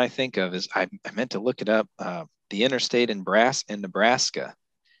one I think of is, I meant to look it up, the interstate in Nebraska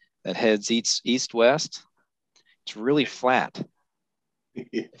that heads east-west. It's really flat.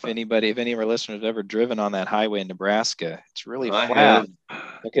 Yeah. If any of our listeners have ever driven on that highway in Nebraska, it's really flat. Have.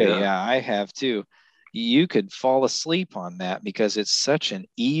 Okay, yeah, I have too. You could fall asleep on that because it's such an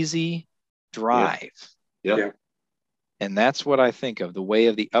easy drive. Yeah. And that's what I think of. The way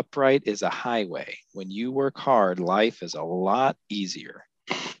of the upright is a highway. When you work hard, life is a lot easier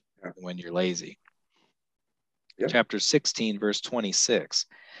than when you're lazy. Chapter 16, verse 26.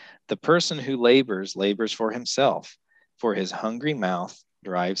 The person who labors for himself, for his hungry mouth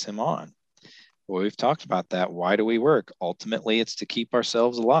drives him on. Well, we've talked about that. Why do we work? Ultimately, it's to keep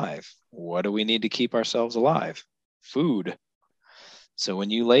ourselves alive. What do we need to keep ourselves alive? Food. So when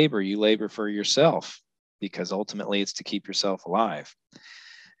you labor for yourself, because ultimately it's to keep yourself alive.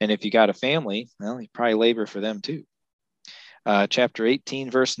 And if you got a family, well, you probably labor for them too. Chapter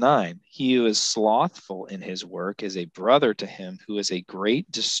 18, verse 9. He who is slothful in his work is a brother to him who is a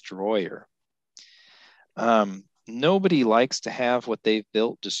great destroyer. Nobody likes to have what they've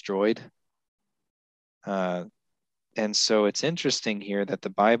built destroyed. And so it's interesting here that the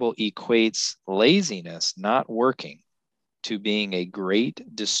Bible equates laziness, not working, to being a great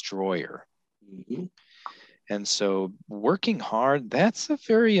destroyer. Mm-hmm. And so working hard, that's a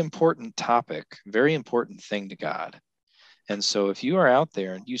very important topic, very important thing to God. And so if you are out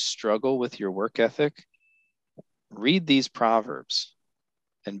there and you struggle with your work ethic, read these Proverbs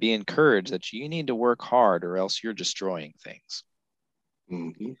and be encouraged that you need to work hard or else you're destroying things.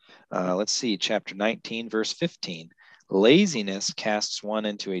 Mm-hmm. Let's see, chapter 19, verse 15. Laziness casts one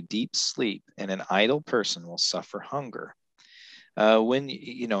into a deep sleep, and an idle person will suffer hunger. When,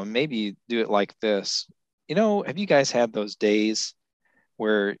 maybe you do it like this. Have you guys had those days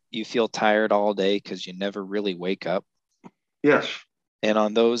where you feel tired all day because you never really wake up? Yes. And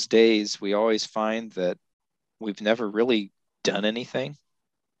on those days, we always find that we've never really done anything.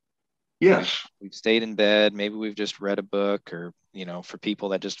 Yes. We've stayed in bed. Maybe we've just read a book, or, for people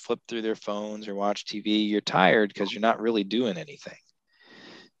that just flip through their phones or watch TV, you're tired because you're not really doing anything.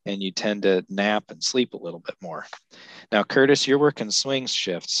 And you tend to nap and sleep a little bit more. Now, Curtis, you're working swing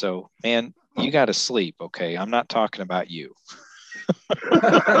shifts. So, man, you got to sleep. Okay. I'm not talking about you.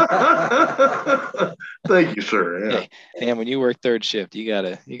 Thank you, sir. Yeah. Hey, man, when you work third shift, you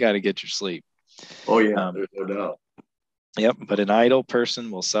gotta get your sleep. Oh yeah, there's no doubt. Yep, but an idle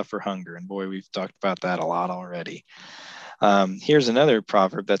person will suffer hunger. And boy, we've talked about that a lot already. Here's another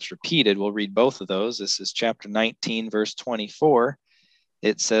proverb that's repeated. We'll read both of those. This is chapter 19, verse 24.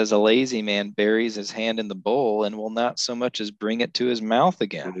 It says, a lazy man buries his hand in the bowl and will not so much as bring it to his mouth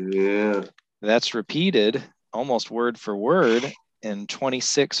again. Yeah. That's repeated almost word for word in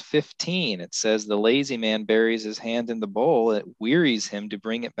 26:15. It says, the lazy man buries his hand in the bowl. It wearies him to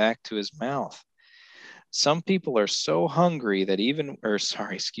bring it back to his mouth. Some people are so hungry that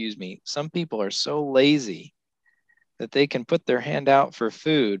some people are so lazy that they can put their hand out for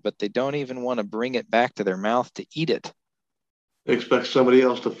food, but they don't even want to bring it back to their mouth to eat it. They expect somebody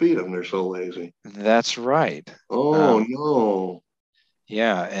else to feed them. They're so lazy. That's right. Oh, no.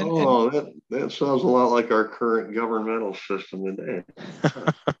 Yeah. That sounds a lot like our current governmental system today.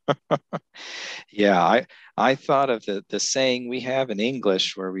 Yeah, I thought of the saying we have in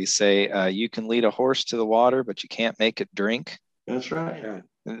English where we say, you can lead a horse to the water, but you can't make it drink. That's right. Yeah.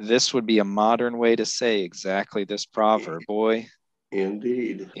 This would be a modern way to say exactly this proverb, boy.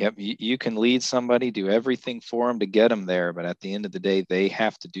 Indeed. Yep, you can lead somebody, do everything for them to get them there, but at the end of the day, they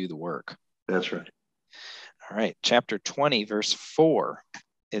have to do the work. That's right. All right, chapter 20, verse 4.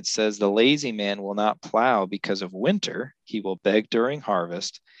 It says, the lazy man will not plow because of winter. He will beg during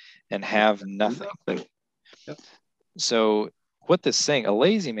harvest and have nothing. Yep. So what this is saying, a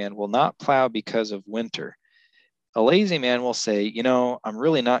lazy man will not plow because of winter. A lazy man will say, you know, I'm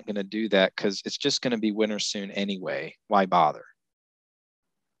really not going to do that because it's just going to be winter soon anyway. Why bother?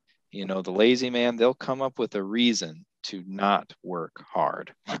 You know, the lazy man, they'll come up with a reason to not work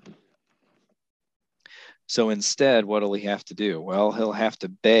hard. So instead, what will he have to do? Well, he'll have to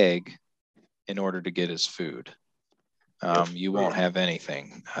beg in order to get his food. You won't have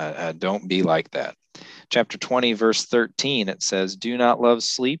anything. Don't be like that. Chapter 20, verse 13, it says, do not love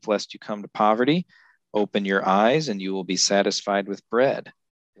sleep lest you come to poverty. Open your eyes and you will be satisfied with bread.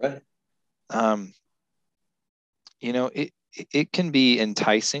 Right. You know, it can be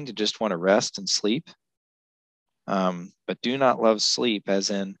enticing to just want to rest and sleep. But do not love sleep, as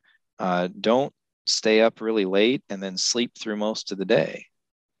in don't stay up really late and then sleep through most of the day.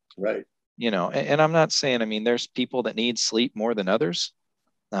 Right. You know, and I'm not saying, I mean, there's people that need sleep more than others.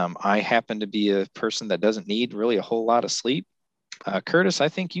 I happen to be a person that doesn't need really a whole lot of sleep. Curtis, I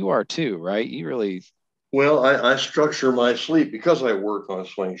think you are too, right? You really... Well, I structure my sleep because I work on a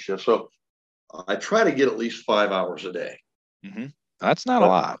swing shift. So I try to get at least 5 hours a day. Mm-hmm. That's not a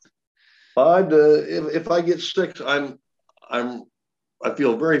lot. 5 to, if I get 6, I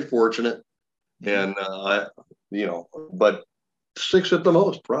feel very fortunate. Mm-hmm. And but 6 at the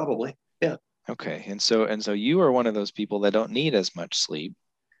most, probably. Yeah. Okay. And so you are one of those people that don't need as much sleep.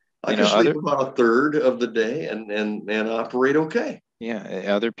 I can sleep about a third of the day and operate okay.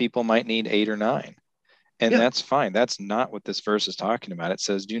 Yeah. Other people might need 8 or 9. And that's fine. That's not what this verse is talking about. It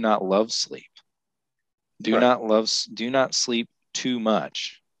says, do not love sleep. Do not sleep too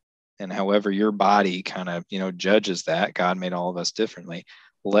much. And however your body kind of, judges that, God made all of us differently,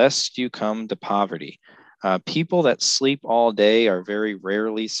 lest you come to poverty. People that sleep all day are very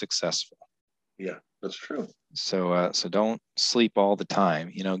rarely successful. Yeah, that's true. So don't sleep all the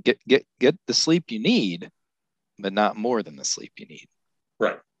time. Get the sleep you need, but not more than the sleep you need.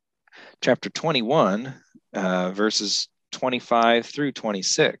 Right. Chapter 21, verses 25 through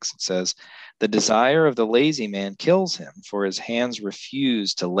 26, it says, the desire of the lazy man kills him, for his hands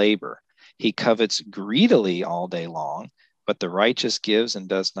refuse to labor. He covets greedily all day long, but the righteous gives and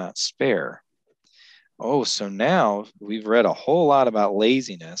does not spare. Oh, so now we've read a whole lot about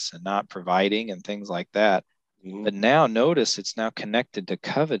laziness and not providing and things like that. Mm-hmm. But now notice it's now connected to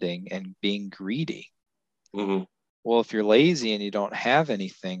coveting and being greedy. Mm-hmm. Well, if you're lazy and you don't have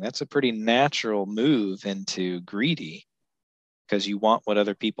anything, that's a pretty natural move into greedy, because you want what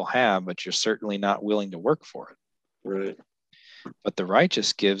other people have, but you're certainly not willing to work for it. Right. But the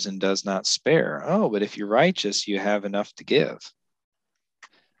righteous gives and does not spare. Oh, but if you're righteous, you have enough to give.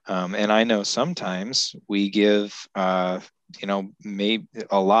 And I know sometimes we give, maybe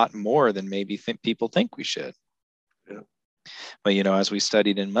a lot more than maybe people think we should. Yeah. But, as we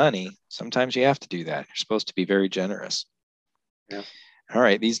studied in money, sometimes you have to do that. You're supposed to be very generous. Yeah. All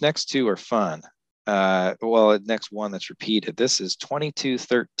right. These next 2 are fun. The next one that's repeated. This is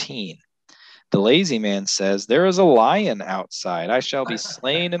 22:13. The lazy man says, there is a lion outside. I shall be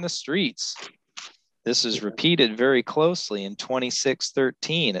slain in the streets. This is repeated very closely in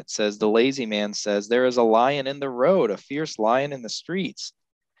 26:13. It says, the lazy man says, there is a lion in the road, a fierce lion in the streets.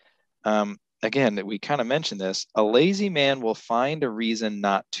 Again, we kind of mentioned this. A lazy man will find a reason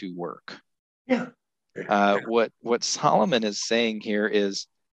not to work. Yeah. What Solomon is saying here is,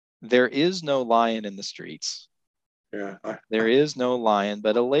 there is no lion in the streets. Yeah. There is no lion,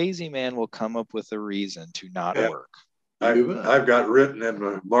 but a lazy man will come up with a reason to not work. I've got written in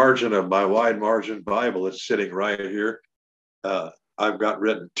the margin of my wide margin Bible that's sitting right here. I've got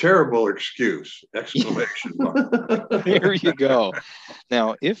written terrible excuse, exclamation mark. There you go.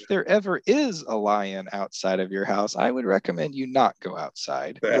 Now, if there ever is a lion outside of your house, I would recommend you not go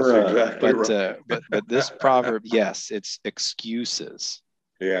outside. That's exactly right. But this proverb, yes, it's excuses.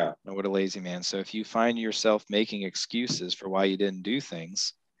 Yeah. What a lazy man. So if you find yourself making excuses for why you didn't do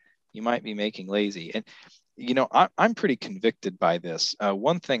things, you might be making lazy. And I'm pretty convicted by this.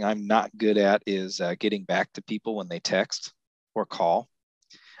 One thing I'm not good at is getting back to people when they text or call.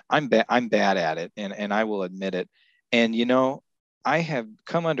 I'm bad at it, and I will admit it. And I have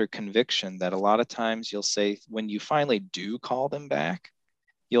come under conviction that a lot of times you'll say, when you finally do call them back,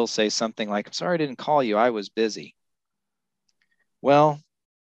 you'll say something like, "I'm sorry I didn't call you. I was busy." Well,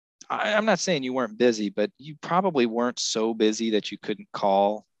 I'm not saying you weren't busy, but you probably weren't so busy that you couldn't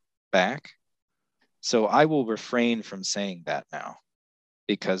call back. So I will refrain from saying that now,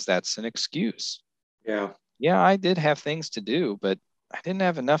 because that's an excuse. Yeah. Yeah, I did have things to do, but I didn't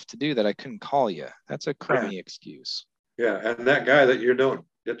have enough to do that I couldn't call you. That's a crummy excuse. Yeah. And that guy that you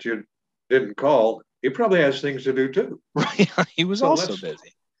didn't call, he probably has things to do too. Right. He was also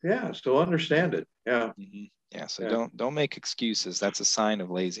busy. Yeah. So understand it. Yeah. Mm-hmm. Yeah. So don't make excuses. That's a sign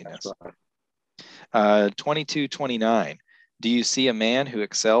of laziness. Right. 22:29. Do you see a man who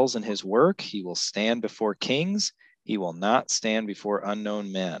excels in his work? He will stand before kings. He will not stand before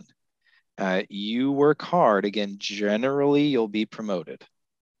unknown men. You work hard. Again, generally, you'll be promoted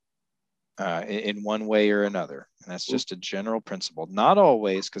in one way or another. And that's just a general principle. Not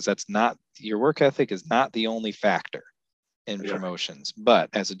always, because your work ethic is not the only factor in promotions.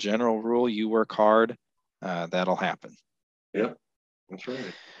 But as a general rule, you work hard, that'll happen. Yep, that's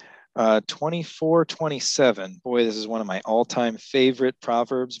right. 24:27. Boy, this is one of my all-time favorite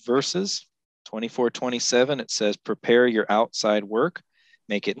Proverbs verses. 24:27, it says, prepare your outside work,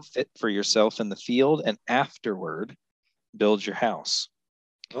 make it fit for yourself in the field, and afterward build your house.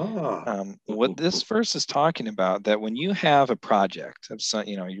 What this verse is talking about, that when you have a project of some,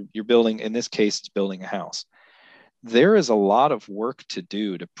 you're building, in this case, it's building a house. There is a lot of work to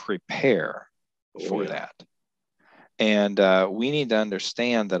do to prepare for that. And we need to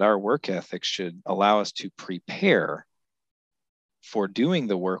understand that our work ethic should allow us to prepare for doing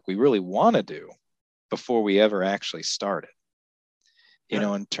the work we really want to do before we ever actually start it.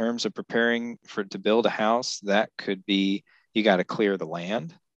 In terms of preparing to build a house, that could be, you got to clear the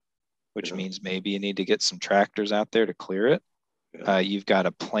land, which means maybe you need to get some tractors out there to clear it. You've got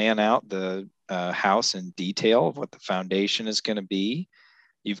to plan out the house in detail of what the foundation is going to be.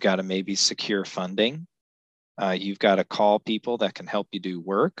 You've got to maybe secure funding. You've got to call people that can help you do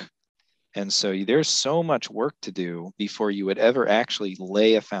work. And so there's so much work to do before you would ever actually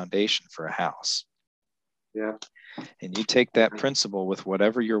lay a foundation for a house. Yeah. And you take that principle with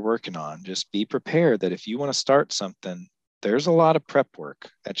whatever you're working on. Just be prepared that if you want to start something, there's a lot of prep work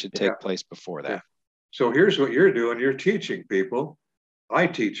that should take place before that. Yeah. So here's what you're doing. You're teaching people. I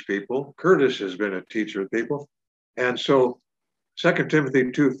teach people. Curtis has been a teacher of people. And so 2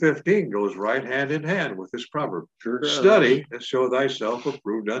 Timothy 2:15 goes right hand in hand with this proverb. Study and show thyself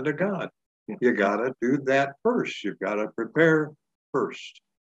approved unto God. You got to do that first. You've got to prepare first.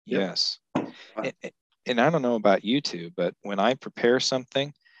 Yes. And I don't know about you two, but when I prepare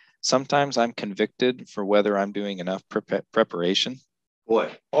something, sometimes I'm convicted for whether I'm doing enough preparation.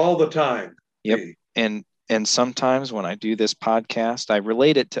 Boy, all the time. Yep. And sometimes when I do this podcast, I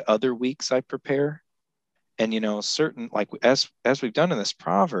relate it to other weeks I prepare. And, certain, like as we've done in this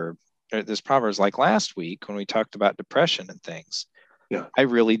proverb is like last week when we talked about depression and things. Yeah. I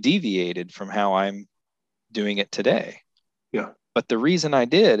really deviated from how I'm doing it today. Yeah. But the reason I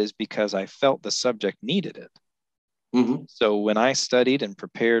did is because I felt the subject needed it. Mm-hmm. So when I studied and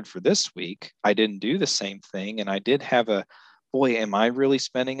prepared for this week, I didn't do the same thing. And I did have boy, am I really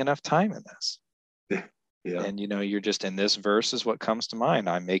spending enough time in this? Yeah. And, you're just, in this verse is what comes to mind.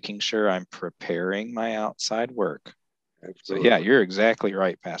 I'm making sure I'm preparing my outside work. Absolutely. So you're exactly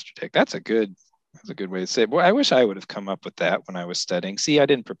right, Pastor Dick. That's a good way to say it. Boy, I wish I would have come up with that when I was studying. See, I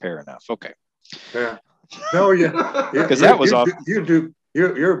didn't prepare enough. Okay. Yeah. No, because that was off.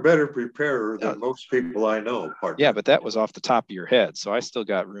 You're a better preparer than most people I know. Yeah, but that was off the top of your head, so I still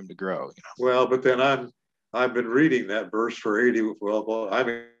got room to grow. Well, but then I've been reading that verse for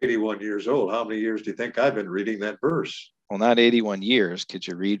I'm 81 years old. How many years do you think I've been reading that verse? Well, not 81 years. Could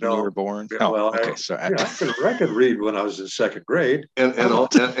you read when you were born? Yeah, okay. I could read when I was in second grade.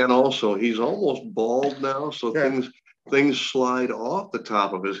 And also he's almost bald now, so things slide off the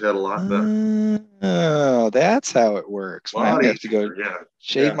top of his head a lot better. Oh, that's how it works. Well, I have to go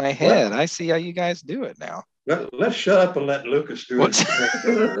shave my head. I see how you guys do it now. Let's shut up and let Lucas do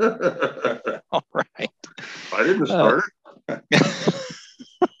it. All right. I didn't start it.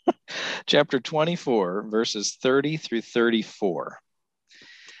 Chapter 24, verses 30 through 34.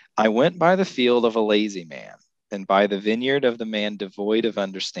 I went by the field of a lazy man, and by the vineyard of the man devoid of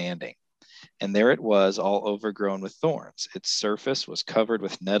understanding. And there it was, all overgrown with thorns. Its surface was covered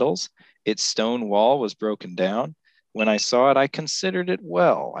with nettles. Its stone wall was broken down. When I saw it, I considered it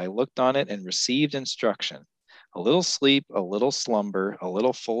well. I looked on it and received instruction. a little sleep, a little slumber, a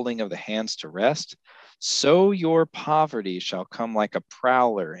little folding of the hands to rest. So your poverty shall come like a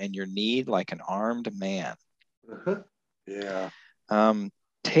prowler, and your need like an armed man. Uh-huh. Yeah.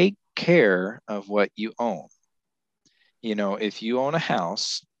 Take care of what you own. If you own a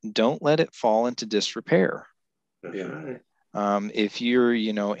house, don't let it fall into disrepair. Yeah. If you're,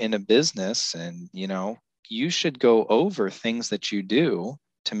 in a business and, you should go over things that you do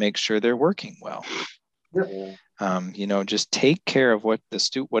to make sure they're working well. Yeah. Just take care of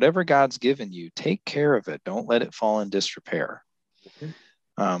whatever God's given you, take care of it. Don't let it fall in disrepair.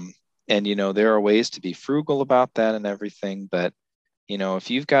 And, there are ways to be frugal about that and everything. But, if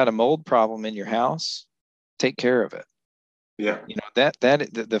you've got a mold problem in your house, take care of it. Yeah.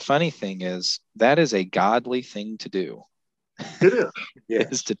 The funny thing is that is a godly thing to do. It is.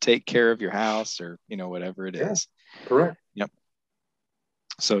 Yes. Is to take care of your house or, whatever it is. Correct. Yep.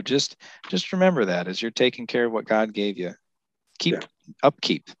 So just remember that as you're taking care of what God gave you,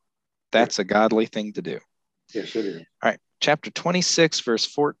 upkeep. That's a godly thing to do. Yes, it is. All right. Chapter 26, verse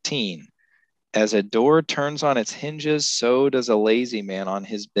 14. As a door turns on its hinges, so does a lazy man on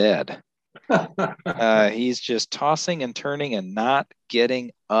his bed. He's just tossing and turning and not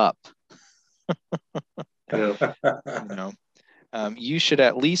getting up. You should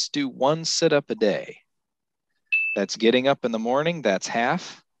at least do one sit-up a day. That's getting up in the morning, that's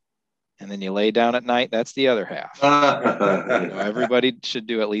half. And then you lay down at night, that's the other half. Everybody should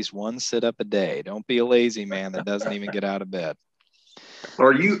do at least one sit-up a day. Don't be a lazy man that doesn't even get out of bed.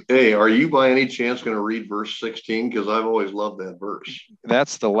 Are you by any chance going to read verse 16? Because I've always loved that verse.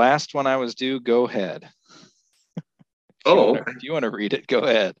 That's the last one I was due. Go ahead. If you want to read it, go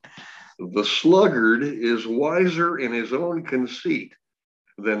ahead. The sluggard is wiser in his own conceit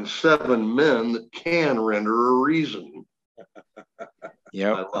than 7 men that can render a reason.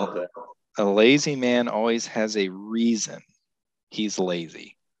 Yep. I love that. A lazy man always has a reason he's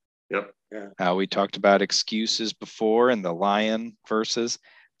lazy. Yep. Yeah. We talked about excuses before in the lion verses.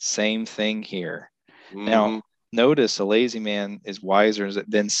 Same thing here. Mm-hmm. Now, notice a lazy man is wiser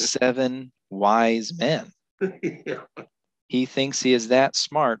than 7 wise men. Yeah. He thinks he is that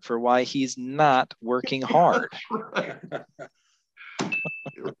smart for why he's not working hard. Right.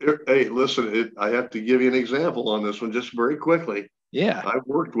 Hey, listen, I have to give you an example on this one just very quickly. Yeah. I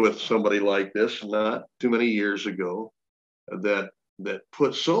worked with somebody like this not too many years ago that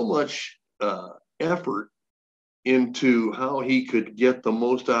put so much effort into how he could get the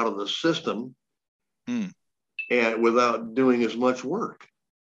most out of the system and without doing as much work.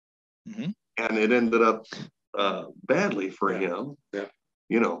 Mm-hmm. And it ended up badly for him,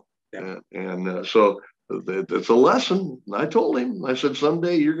 so it's a lesson. I told him, I said,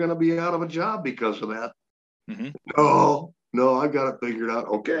 someday you're going to be out of a job because of that. Mm-hmm. No, I got it figured out.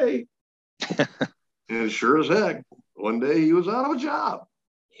 Okay. And sure as heck, one day he was out of a job.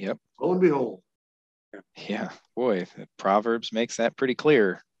 Yep. Lo and behold. Yeah, boy, Proverbs makes that pretty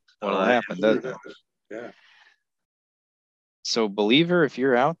clear what'll happen, doesn't it? Yeah. So, believer, if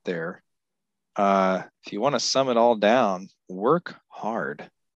you're out there, if you want to sum it all down, work hard.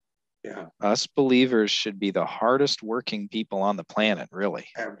 Yeah. Us believers should be the hardest working people on the planet, really.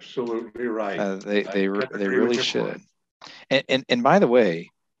 Absolutely right. They really should. And by the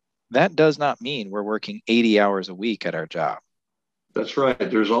way, that does not mean we're working 80 hours a week at our job. That's right.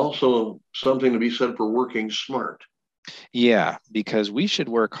 There's also something to be said for working smart. Yeah, because we should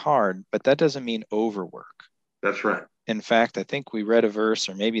work hard, but that doesn't mean overwork. That's right. In fact, I think we read a verse,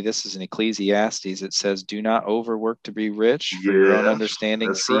 or maybe this is in Ecclesiastes. It says, "Do not overwork to be rich, for your own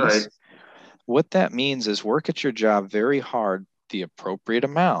understanding cease." Right. What that means is work at your job very hard, the appropriate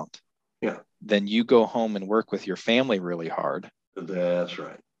amount. Yeah. Then you go home and work with your family really hard. That's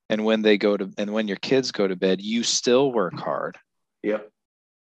right. And when your kids go to bed, you still work hard. Yep.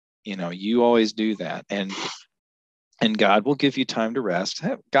 You always do that. And God will give you time to rest.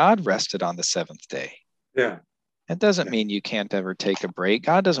 God rested on the 7th day. Yeah. That doesn't mean you can't ever take a break.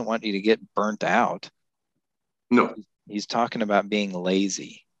 God doesn't want you to get burnt out. No. He's talking about being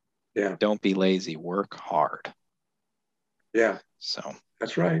lazy. Yeah. Don't be lazy. Work hard. Yeah. So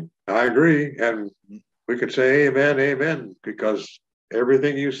that's right. I agree. And we could say amen, because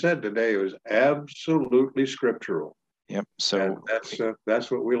everything you said today was absolutely scriptural. Yep. So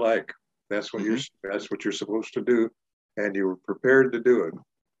that's what we like. That's what you're supposed to do, and you were prepared to do it.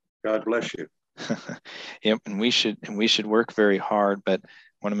 God bless you. Yep. And we should work very hard, but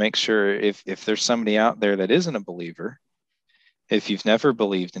want to make sure if there's somebody out there that isn't a believer, if you've never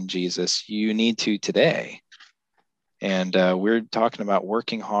believed in Jesus, you need to today. And we're talking about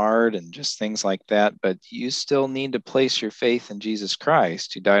working hard and just things like that, but you still need to place your faith in Jesus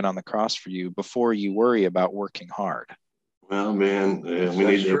Christ, who died on the cross for you, before you worry about working hard. Well, man,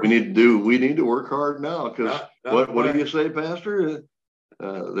 we need to work hard now, because what do you say, Pastor?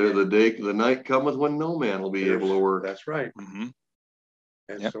 There's the night cometh when no man will be able to work. That's right. Mm-hmm.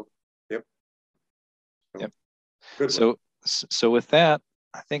 And yep. so, yep. Yep. Good So with that,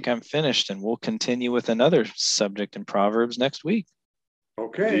 I think I'm finished, and we'll continue with another subject in Proverbs next week.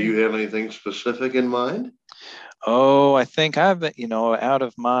 Okay. Do you have anything specific in mind? Oh, I think I've, out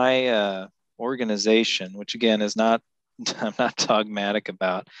of my organization, which again is not, I'm not dogmatic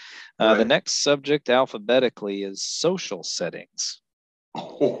about. Right. The next subject alphabetically is social settings.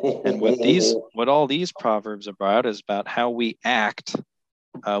 And what all these proverbs are about is about how we act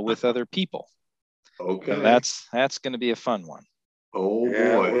with other people. Okay. So that's going to be a fun one. Oh boy.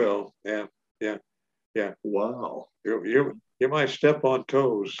 It will. Yeah. Wow. You might step on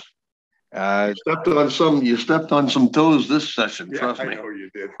toes. You stepped on some toes this session. Trust me. I know you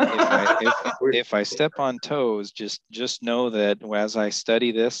did. If I step on toes, just know that as I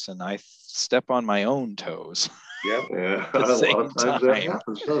study this, and I step on my own toes. Yep. Yeah. A lot of times that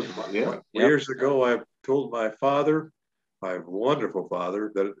happens, doesn't it? Yeah. Years ago, I told my father, my wonderful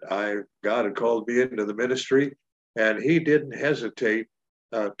father, that God had called me into the ministry, and he didn't hesitate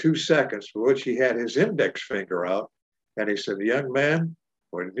 2 seconds, for which he had his index finger out, and he said, "Young man,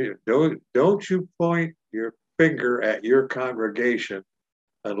 don't you point your finger at your congregation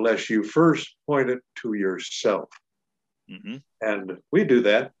unless you first point it to yourself." Mm-hmm. And we do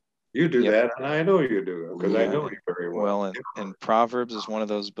that. You do that, and I know you do, because I know you very well. Well, and Proverbs is one of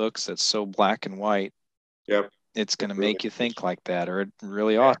those books that's so black and white. Yep. It's going to make you think like that, or it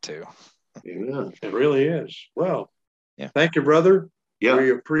really ought to. Yeah, it really is. Well, thank you, brother. Yeah.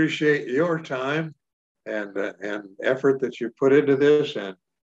 We appreciate your time and effort that you put into this, and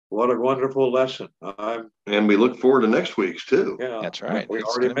what a wonderful lesson. And we look forward to next week's too. Yeah, that's right. We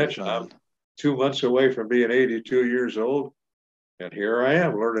already mentioned I'm 2 months away from being 82 years old, and here I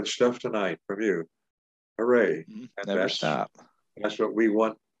am learning stuff tonight from you. Hooray. Never stop. That's what we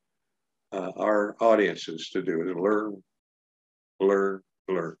want our audiences to do, is learn.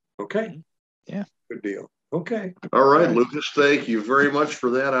 Okay? Yeah. Good deal. Okay. All right, Lucas, thank you very much for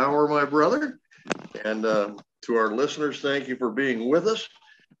that hour, my brother. And to our listeners, thank you for being with us.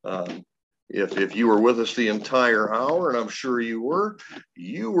 If you were with us the entire hour, and I'm sure you were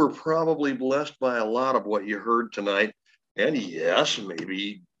probably blessed by a lot of what you heard tonight. And yes,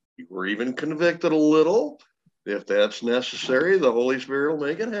 maybe you were even convicted a little. If that's necessary, the Holy Spirit will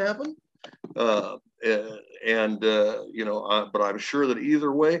make it happen. But I'm sure that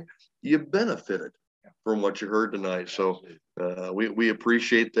either way, you benefited from what you heard tonight. So we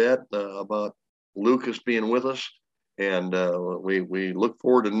appreciate that about Lucas being with us. And we look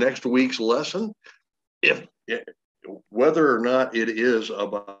forward to next week's lesson. Whether or not it is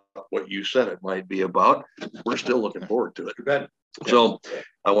about what you said it might be about, we're still looking forward to it. You bet. So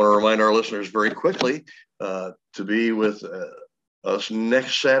I want to remind our listeners very quickly to be with us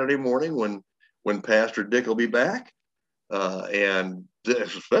next Saturday morning when Pastor Dick will be back. And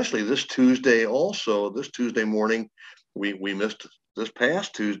especially this Tuesday also, this Tuesday morning, we missed this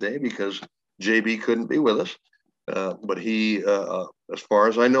past Tuesday because JB couldn't be with us. But he, as far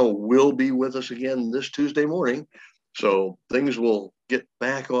as I know, will be with us again this Tuesday morning. So things will get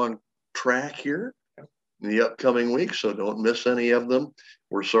back on track here in the upcoming week. So don't miss any of them.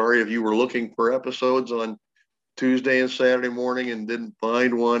 We're sorry if you were looking for episodes on Tuesday and Saturday morning and didn't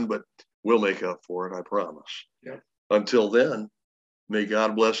find one, but we'll make up for it, I promise. Yeah. Until then, may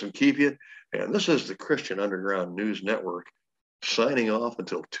God bless and keep you. And this is the Christian Underground News Network signing off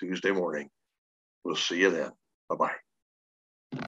until Tuesday morning. We'll see you then. Bye-bye.